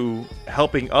to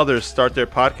helping others start their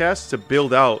podcasts to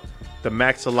build out the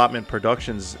Max Allotment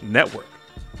Productions network.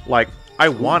 Like, I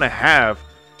want to have.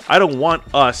 I don't want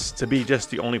us to be just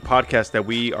the only podcast that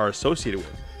we are associated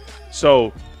with.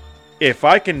 So if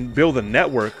I can build a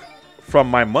network from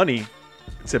my money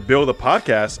to build a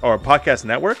podcast or a podcast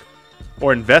network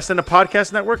or invest in a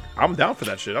podcast network, I'm down for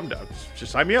that shit. I'm down.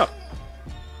 Just sign me up.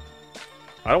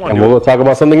 I don't want to. We'll talk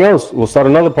about something else. We'll start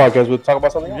another podcast. We'll talk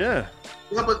about something else.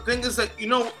 Yeah, but the thing is that,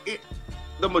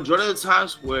 the majority of the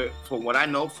times from what I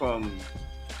know from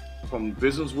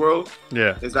business world,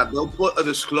 is that they'll put a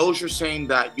disclosure saying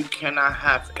that you cannot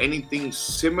have anything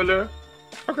similar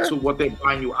to what they're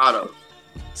buying you out of.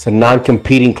 It's a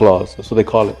non-competing clause. That's what they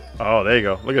call it. Oh, there you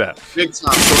go. Look at that. Big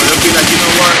time. So they'll be like, you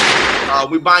know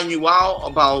what? We're buying you out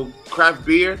about craft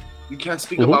beer. You can't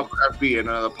speak about craft beer in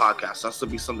another podcast. That's to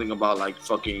be something about like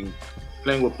fucking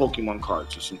playing with Pokemon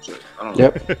cards or some shit. I don't know.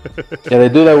 Yep. Yeah, they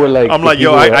do that with like. I'm like,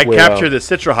 yo, I captured the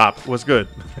Citra Hop. What's good?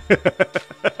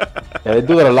 Yeah, they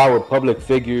do that a lot with public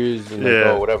figures and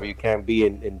like, whatever. You can't be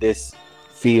in this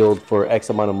field for X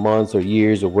amount of months or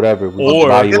years or whatever. We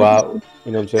buy you out.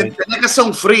 You know what I'm saying? Tenía que ser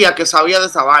un fría que sabía de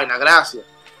esa vaina. Gracias.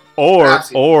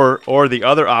 Or the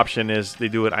other option is they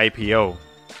do an IPO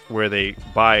where they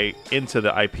buy into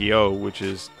the IPO, which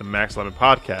is the Max Lemon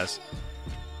Podcast.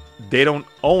 They don't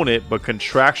own it, but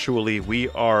contractually we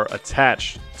are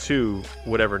attached to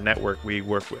whatever network we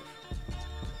work with.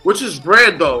 Which is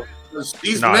rare though.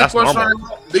 These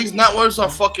networks are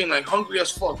fucking like hungry as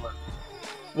fuck, man.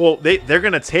 Well, they're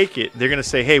gonna take it. They're gonna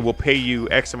say, "Hey, we'll pay you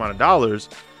X amount of dollars,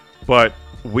 but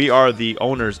we are the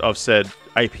owners of said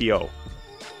IPO."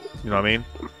 You know what I mean?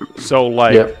 So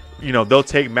like, they'll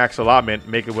take Max Allotment,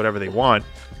 make it whatever they want.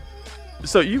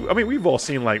 So we've all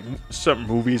seen like some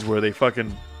movies where they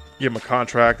fucking give them a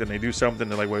contract and they do something.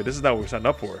 They're like, "Wait, this is not what we signed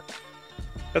up for."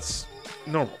 That's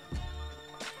normal.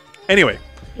 Anyway.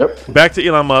 Back to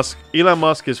Elon Musk. Elon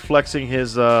Musk is flexing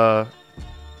his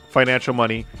financial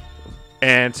money.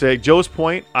 And to Joe's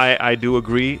point, I do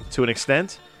agree to an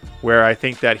extent where I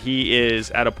think that he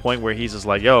is at a point where he's just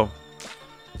like, yo,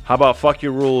 how about fuck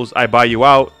your rules? I buy you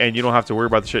out and you don't have to worry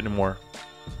about the shit anymore.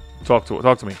 Talk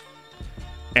to me.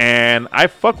 And I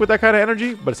fuck with that kind of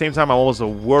energy, but at the same time, I'm also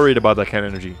worried about that kind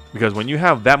of energy. Because when you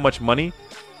have that much money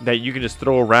that you can just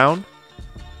throw around,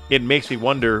 it makes me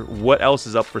wonder what else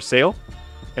is up for sale.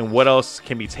 And what else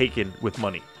can be taken with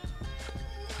money?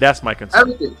 That's my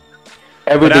concern.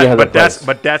 Everything but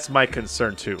that's my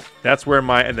concern too. That's where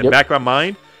in the back of my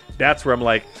mind, that's where I'm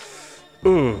like,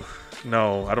 ooh,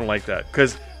 no, I don't like that.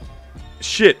 Because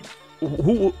shit,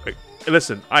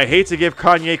 listen, I hate to give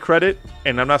Kanye credit,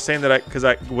 and I'm not saying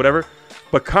that whatever,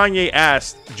 but Kanye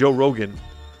asked Joe Rogan,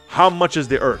 how much is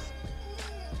the Earth?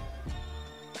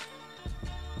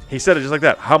 He said it just like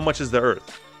that. How much is the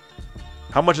Earth?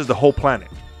 How much is the whole planet?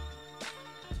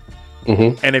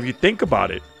 And if you think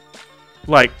about it,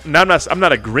 like, now I'm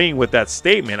not agreeing with that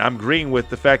statement. I'm agreeing with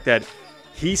the fact that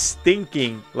he's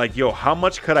thinking like, yo, how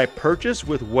much could I purchase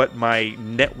with what my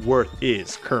net worth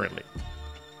is currently?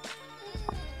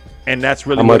 And that's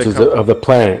really how much of the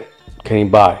planet can he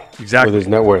buy exactly with his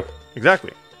net worth?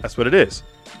 Exactly. That's what it is.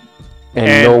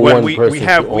 And no when one we person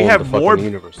have should we own have the fucking more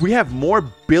universe. we have more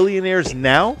billionaires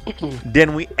now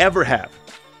than we ever have.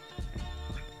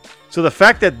 So the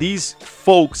fact that these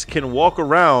folks can walk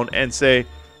around and say,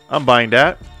 I'm buying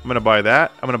that, I'm gonna buy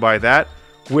that, I'm gonna buy that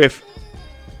with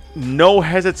no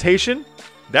hesitation,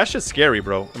 that's just scary,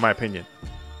 bro, in my opinion.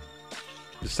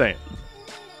 Just saying.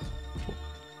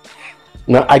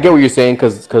 No, I get what you're saying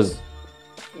because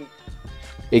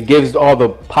it gives all the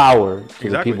power to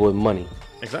the people with money.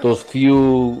 Exactly. Those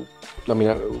few, I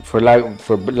mean, for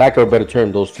lack of a better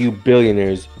term, those few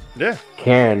billionaires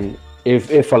can,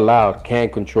 if allowed, can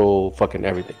control fucking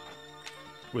everything.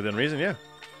 Within reason, yeah.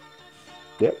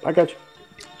 Yep, I got you.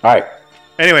 All right.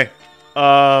 Anyway,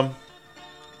 so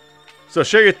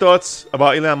share your thoughts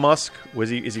about Elon Musk.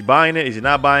 Is he buying it? Is he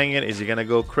not buying it? Is he gonna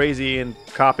go crazy and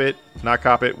cop it? Not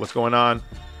cop it? What's going on?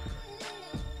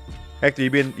 Hector,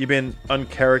 you've been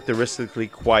uncharacteristically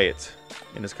quiet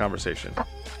in this conversation.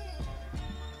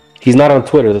 He's not on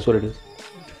Twitter. That's what it is.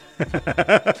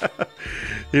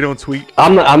 You don't tweet.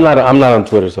 I'm not on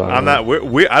Twitter, so I'm not.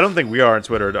 I don't think we are on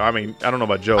Twitter. I mean, I don't know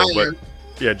about Joe, but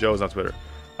yeah, Joe's on Twitter.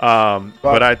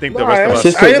 But I think the rest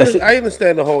of us. I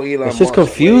understand the whole Elon. It's just Musk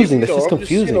confusing. It's just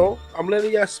confusing. I'm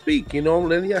letting y'all speak. I'm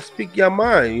letting y'all speak your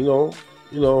mind.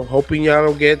 Hoping y'all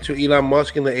don't get to Elon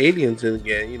Musk and the aliens and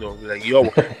again. Be like, yo,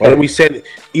 why don't we send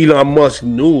Elon Musk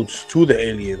nudes to the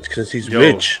aliens because he's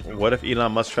rich? What if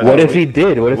Elon Musk tried? What if he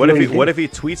did? What if he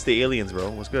tweets the aliens,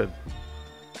 bro? What's good?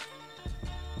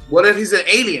 What if he's an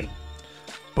alien?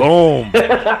 Boom. What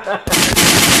if?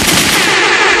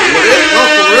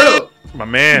 No, for real. My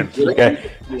man.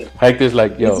 Okay. Hector's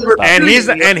like, yo. And he's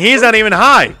not even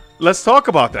high. Let's talk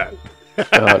about that.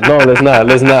 No, let's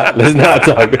not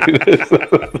talk.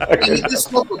 And he just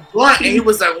smoked a blunt, and he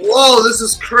was like, "Whoa, this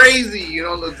is crazy!"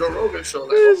 On the Joe Rogan show.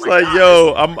 Like, it's like, God,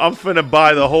 yo, I'm finna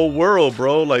buy the whole world,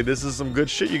 bro. Like, this is some good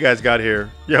shit you guys got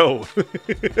here, yo.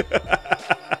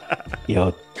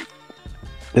 Yo,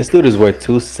 this dude is worth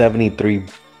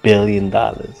 $273 billion.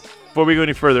 Before we go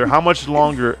any further, how much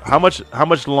longer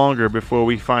before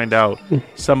we find out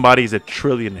somebody's a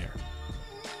trillionaire?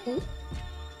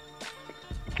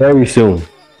 Very soon.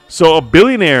 So a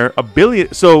millionaire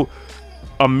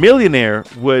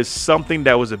was something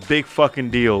that was a big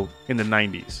fucking deal in the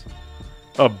 90s.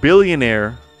 A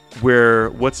billionaire,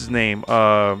 what's his name?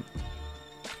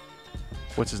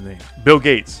 Bill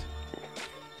Gates.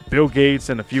 Bill Gates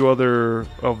and a few other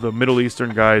of the Middle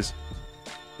Eastern guys,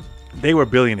 they were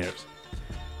billionaires.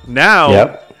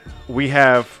 Now we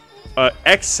have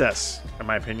excess, in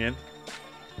my opinion,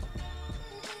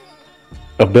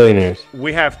 of billionaires.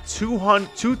 We have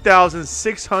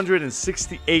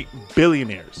 2,668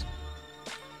 billionaires.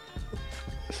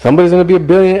 Somebody's gonna be a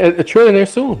trillionaire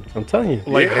soon. I'm telling you.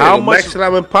 Like how much? Max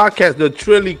Lemon podcast, the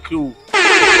Trilly crew.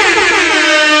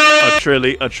 A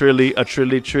trilly.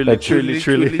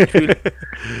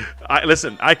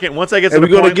 Listen, I can't. Once I get to the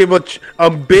point, we're gonna give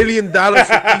 $1 billion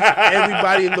to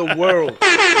everybody in the world.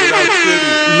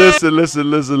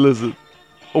 Listen.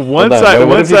 Once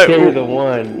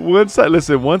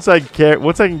I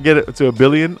can get it to $1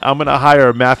 billion, I'm gonna hire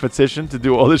a mathematician to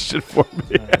do all this shit for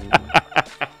me.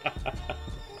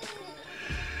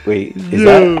 Wait, is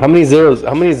that how many zeros?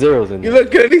 How many zeros in there? You look,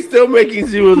 Kennedy's still making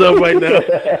zeros up right now.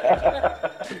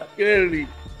 Kennedy.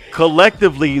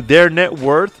 Collectively, their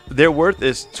worth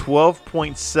is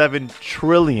 12.7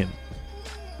 trillion.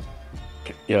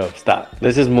 Yo, stop.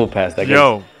 Let's just move past that.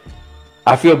 Yo,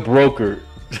 I feel broker.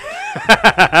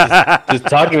 just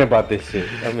talking about this shit.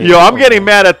 I mean, I'm getting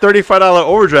mad at $35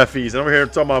 overdraft fees. I'm over here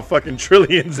talking about fucking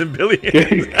trillions and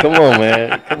billions. Come on,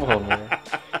 man.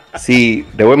 See,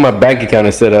 the way my bank account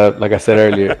is set up, like I said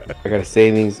earlier, I got a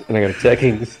savings and I got a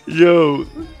checkings. Yo,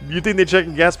 you think they're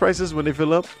checking gas prices when they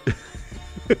fill up?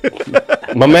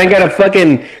 My man got a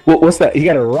fucking what's that? He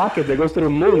got a rocket that goes to the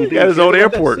moon. He got his own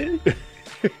airport.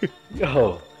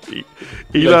 Yo,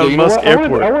 Elon Musk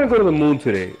airport. I want to go to the moon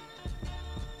today.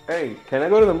 Hey, can I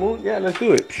go to the moon? Yeah, let's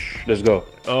do it. Let's go.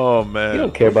 Oh man, you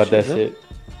don't care about that shit.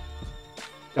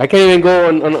 I can't even go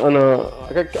on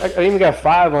I even got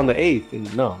 5 on the 8th.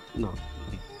 And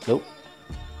nope.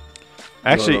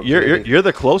 Actually, you're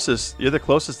the closest. You're the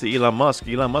closest to Elon Musk.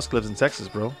 Elon Musk lives in Texas,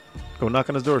 bro. Go knock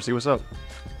on his door, see what's up.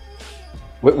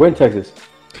 We're in Texas.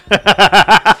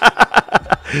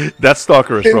 That's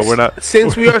stalkerish, bro. We're not.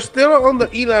 Since we are still on the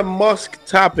Elon Musk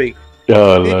topic,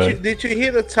 did you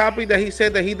hear the topic that he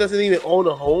said that he doesn't even own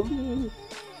a home?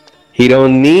 He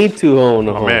don't need to own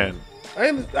a home. Man.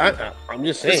 I'm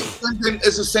just saying.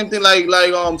 It's the same thing like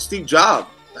Steve Jobs.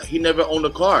 He never owned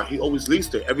a car. He always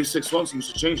leased it. Every 6 months, he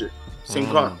used to change it. Same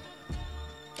car.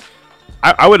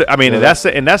 I would. I mean, in that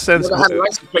sense, never had a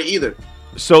license plate either.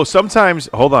 So sometimes,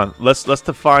 hold on. Let's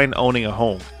define owning a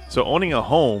home. So owning a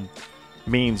home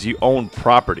means you own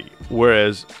property,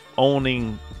 whereas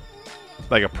owning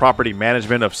like a property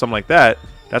management of something like that,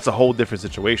 that's a whole different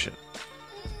situation.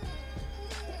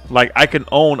 Like I can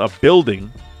own a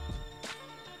building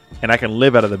and I can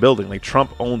live out of the building. Like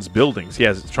Trump owns buildings. He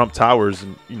has Trump Towers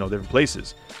and different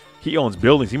places. He owns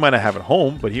buildings. He might not have a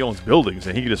home, but he owns buildings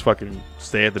and he can just fucking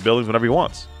stay at the buildings whenever he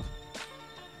wants.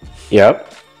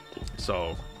 Yep.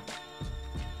 So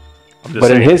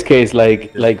but in his case,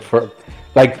 like for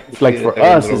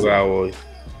us,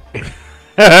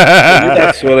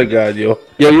 I swear to God, yo.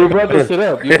 Yo, you brought this shit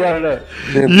up. You brought it up.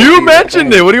 You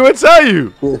mentioned it. What do you want to tell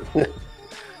you?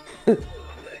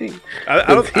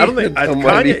 I don't think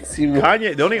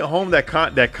Kanye. The only home that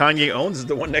Kanye owns is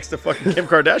the one next to fucking Kim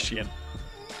Kardashian.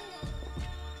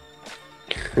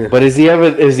 But is he ever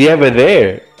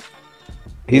there?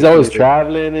 He's always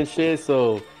traveling and shit.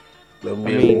 So I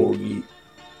mean,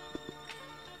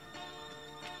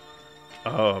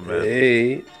 oh man.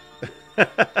 Hey.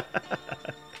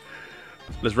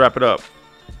 Let's wrap it up.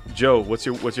 Joe, what's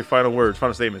your final words,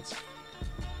 final statements?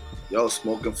 Yo,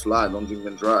 smoke and fly, don't drink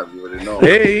and drive. You already know.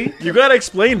 Hey, you gotta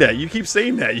explain that. You keep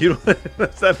saying that. You don't.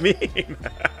 What's that mean?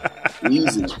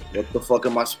 Easy. What the fuck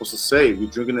am I supposed to say? If you're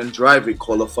drinking and driving,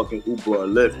 call a fucking Uber or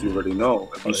Lyft. You already know.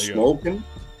 If you're smoking,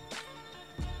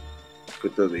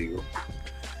 good to you.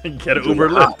 Get an Uber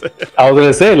Lyft. I was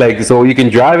gonna say, like, so you can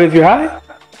drive if you're high.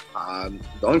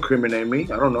 Don't incriminate me.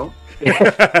 I don't know.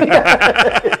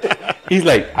 He's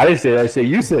like, I didn't say that. I said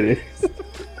you said it.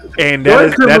 And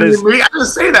that is me. I didn't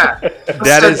say that.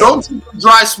 Don't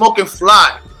drive, smoke, and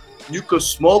fly. You could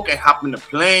smoke and hop in the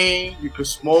plane. You could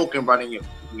smoke and ride in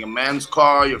your man's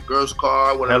car, your girl's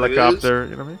car, whatever helicopter. It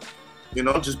is. You know what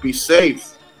I mean? Just be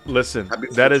safe. Listen,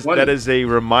 that is a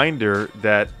reminder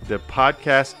that the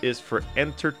podcast is for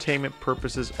entertainment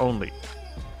purposes only.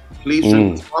 Please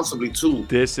drink responsibly too.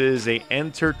 This is a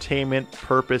entertainment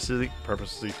purposely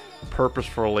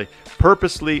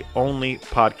only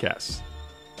podcast.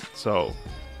 So,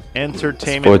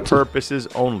 entertainment purposes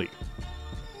only.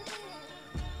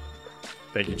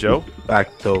 Thank you, Joe.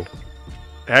 Back though.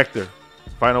 Hector,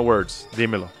 final words.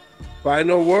 Dímelo.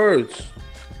 Final words.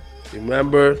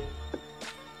 Remember,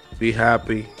 be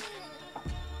happy.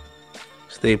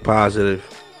 Stay positive.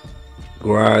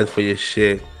 Grind for your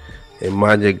shit. And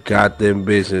mind your goddamn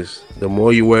business. The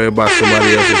more you worry about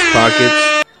somebody else's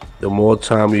pockets, the more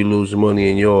time you lose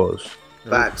money in yours.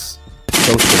 Facts.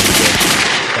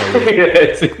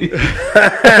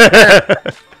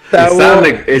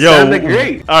 It sounded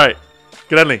great. All right.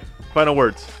 Granley, final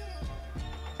words.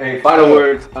 Hey, final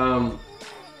words.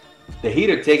 The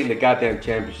Heat are taking the goddamn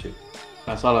championship.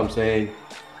 That's all I'm saying.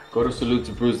 Go to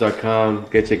salutetoBruce.com.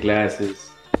 Get your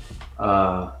glasses.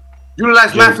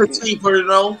 Utilize Max 15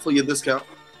 for your discount.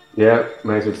 Yeah,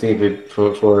 Max 15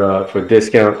 for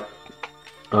discount.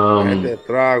 La gente de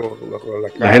tragos,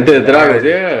 la gente de tragos,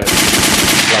 yeah.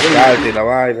 La carta y la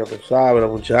vaina, tú sabes, la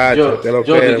muchacha.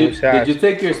 Did you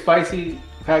take your spicy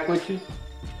pack with you?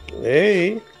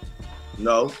 Hey.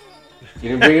 No. You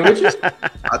didn't bring it with you?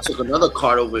 I took another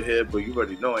card over here, but you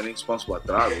already know it ain't sponsored by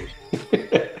Tragos.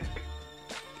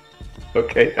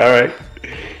 Okay, all right.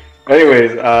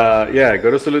 Anyways,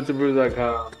 go to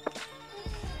salutetoBruce.com.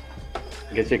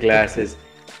 Get your glasses.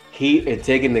 Heat are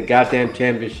taking the goddamn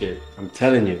championship. I'm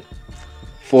telling you.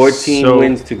 14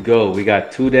 wins to go. We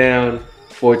got 2 down,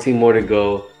 14 more to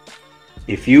go.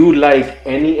 If you like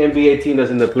any NBA team that's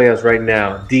in the playoffs right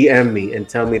now, DM me and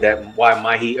tell me that why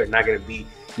my Heat are not going to beat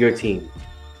your team.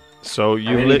 So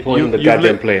you lived in the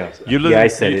goddamn playoffs. I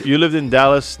said it. You lived in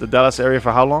Dallas, the Dallas area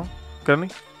for how long,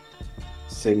 Currently?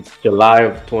 Since July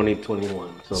of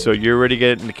 2021. So you're already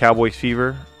getting the Cowboys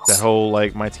fever? That whole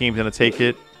my team's gonna take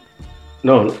it.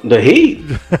 No, the Heat.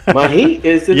 My Heat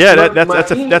is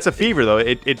that's a fever though.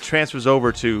 It transfers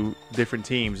over to different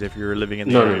teams if you're living in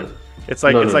the area. No. It's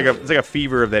like a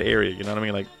fever of that area. You know what I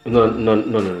mean? Like no.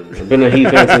 I've been a Heat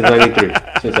fan since '93,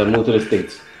 since I moved to the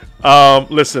States.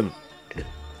 Listen.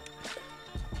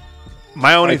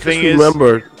 My only thing is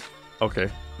remember. Okay.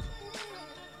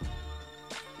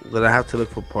 That I have to look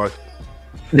for park.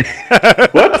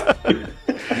 What?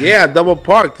 Yeah, double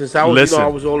parked. Since I was, I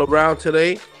was all around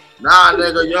today. Nah,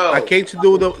 nigga, yo. I came to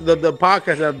do the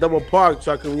podcast at double park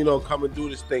so I can, come and do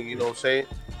this thing. You know what I'm saying?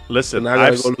 Listen, I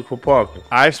gotta go look for parking.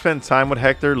 I've spent time with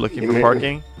Hector looking for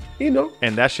parking.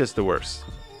 And that's just the worst.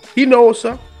 He knows,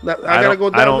 sir. I gotta go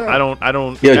down. I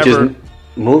don't. Yeah, just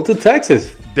move to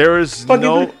Texas. There is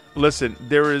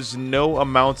there is no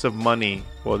amounts of money.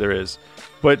 Well, there is.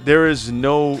 But there is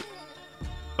no,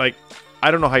 I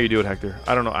don't know how you do it, Hector.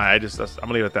 I don't know. I'm going to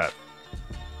leave it at that.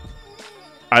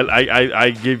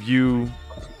 I give you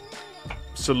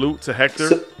salute to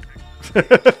Hector.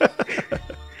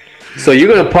 So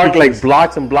you're gonna park like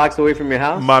blocks and blocks away from your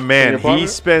house? My man, he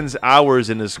spends hours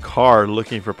in his car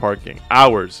looking for parking.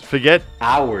 Hours. Forget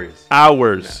hours.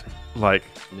 Hours. No. Like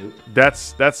nope.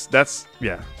 That's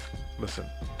yeah. Listen.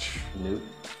 Nope.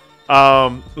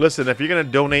 Listen, if you're gonna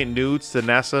donate nudes to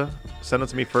NASA, send them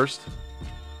to me first.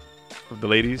 The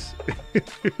ladies.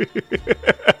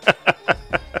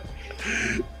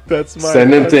 That's my.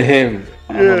 Send them to him.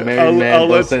 I'm a married man. I'll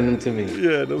don't send them to me.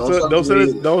 Yeah,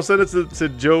 don't send it to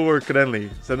Joe or Kenenly.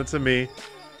 Send it to me.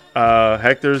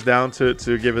 Hector's down to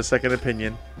give a second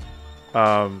opinion.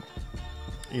 You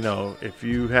know, if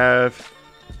you have,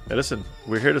 hey, listen,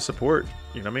 we're here to support.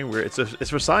 You know what I mean? It's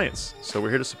for science, so we're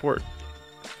here to support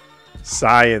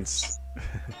science.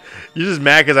 You're just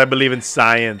mad because I believe in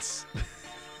science.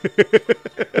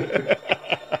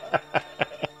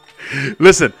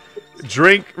 Listen.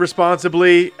 Drink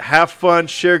responsibly, have fun,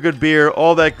 share good beer,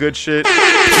 all that good shit.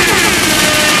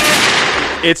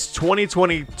 It's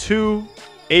 2022,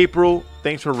 April.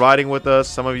 Thanks for riding with us.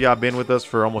 Some of y'all have been with us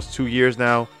for almost 2 years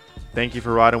now. Thank you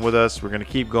for riding with us. We're going to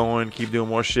keep going, keep doing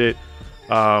more shit.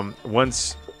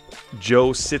 Once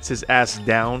Joe sits his ass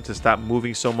down to stop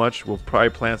moving so much, we'll probably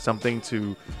plan something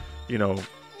to, you know,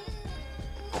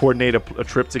 coordinate a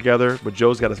trip together. But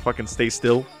Joe's got to fucking stay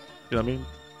still. You know what I mean?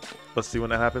 Let's see when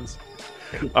that happens.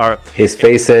 All right. His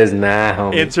face says, nah,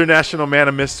 homie. International Man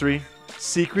of Mystery.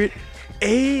 Secret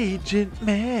Agent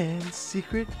Man.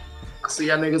 Secret. I see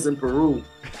y'all niggas in Peru.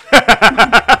 Yeah,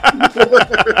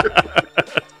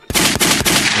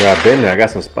 I've been there. I got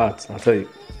some spots. I'll tell you.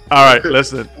 All right,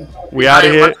 listen. We out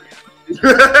of here.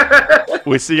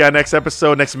 We see y'all next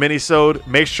episode, next mini-sode.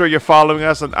 Make sure you're following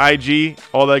us on IG.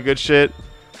 All that good shit.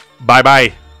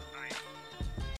 Bye-bye.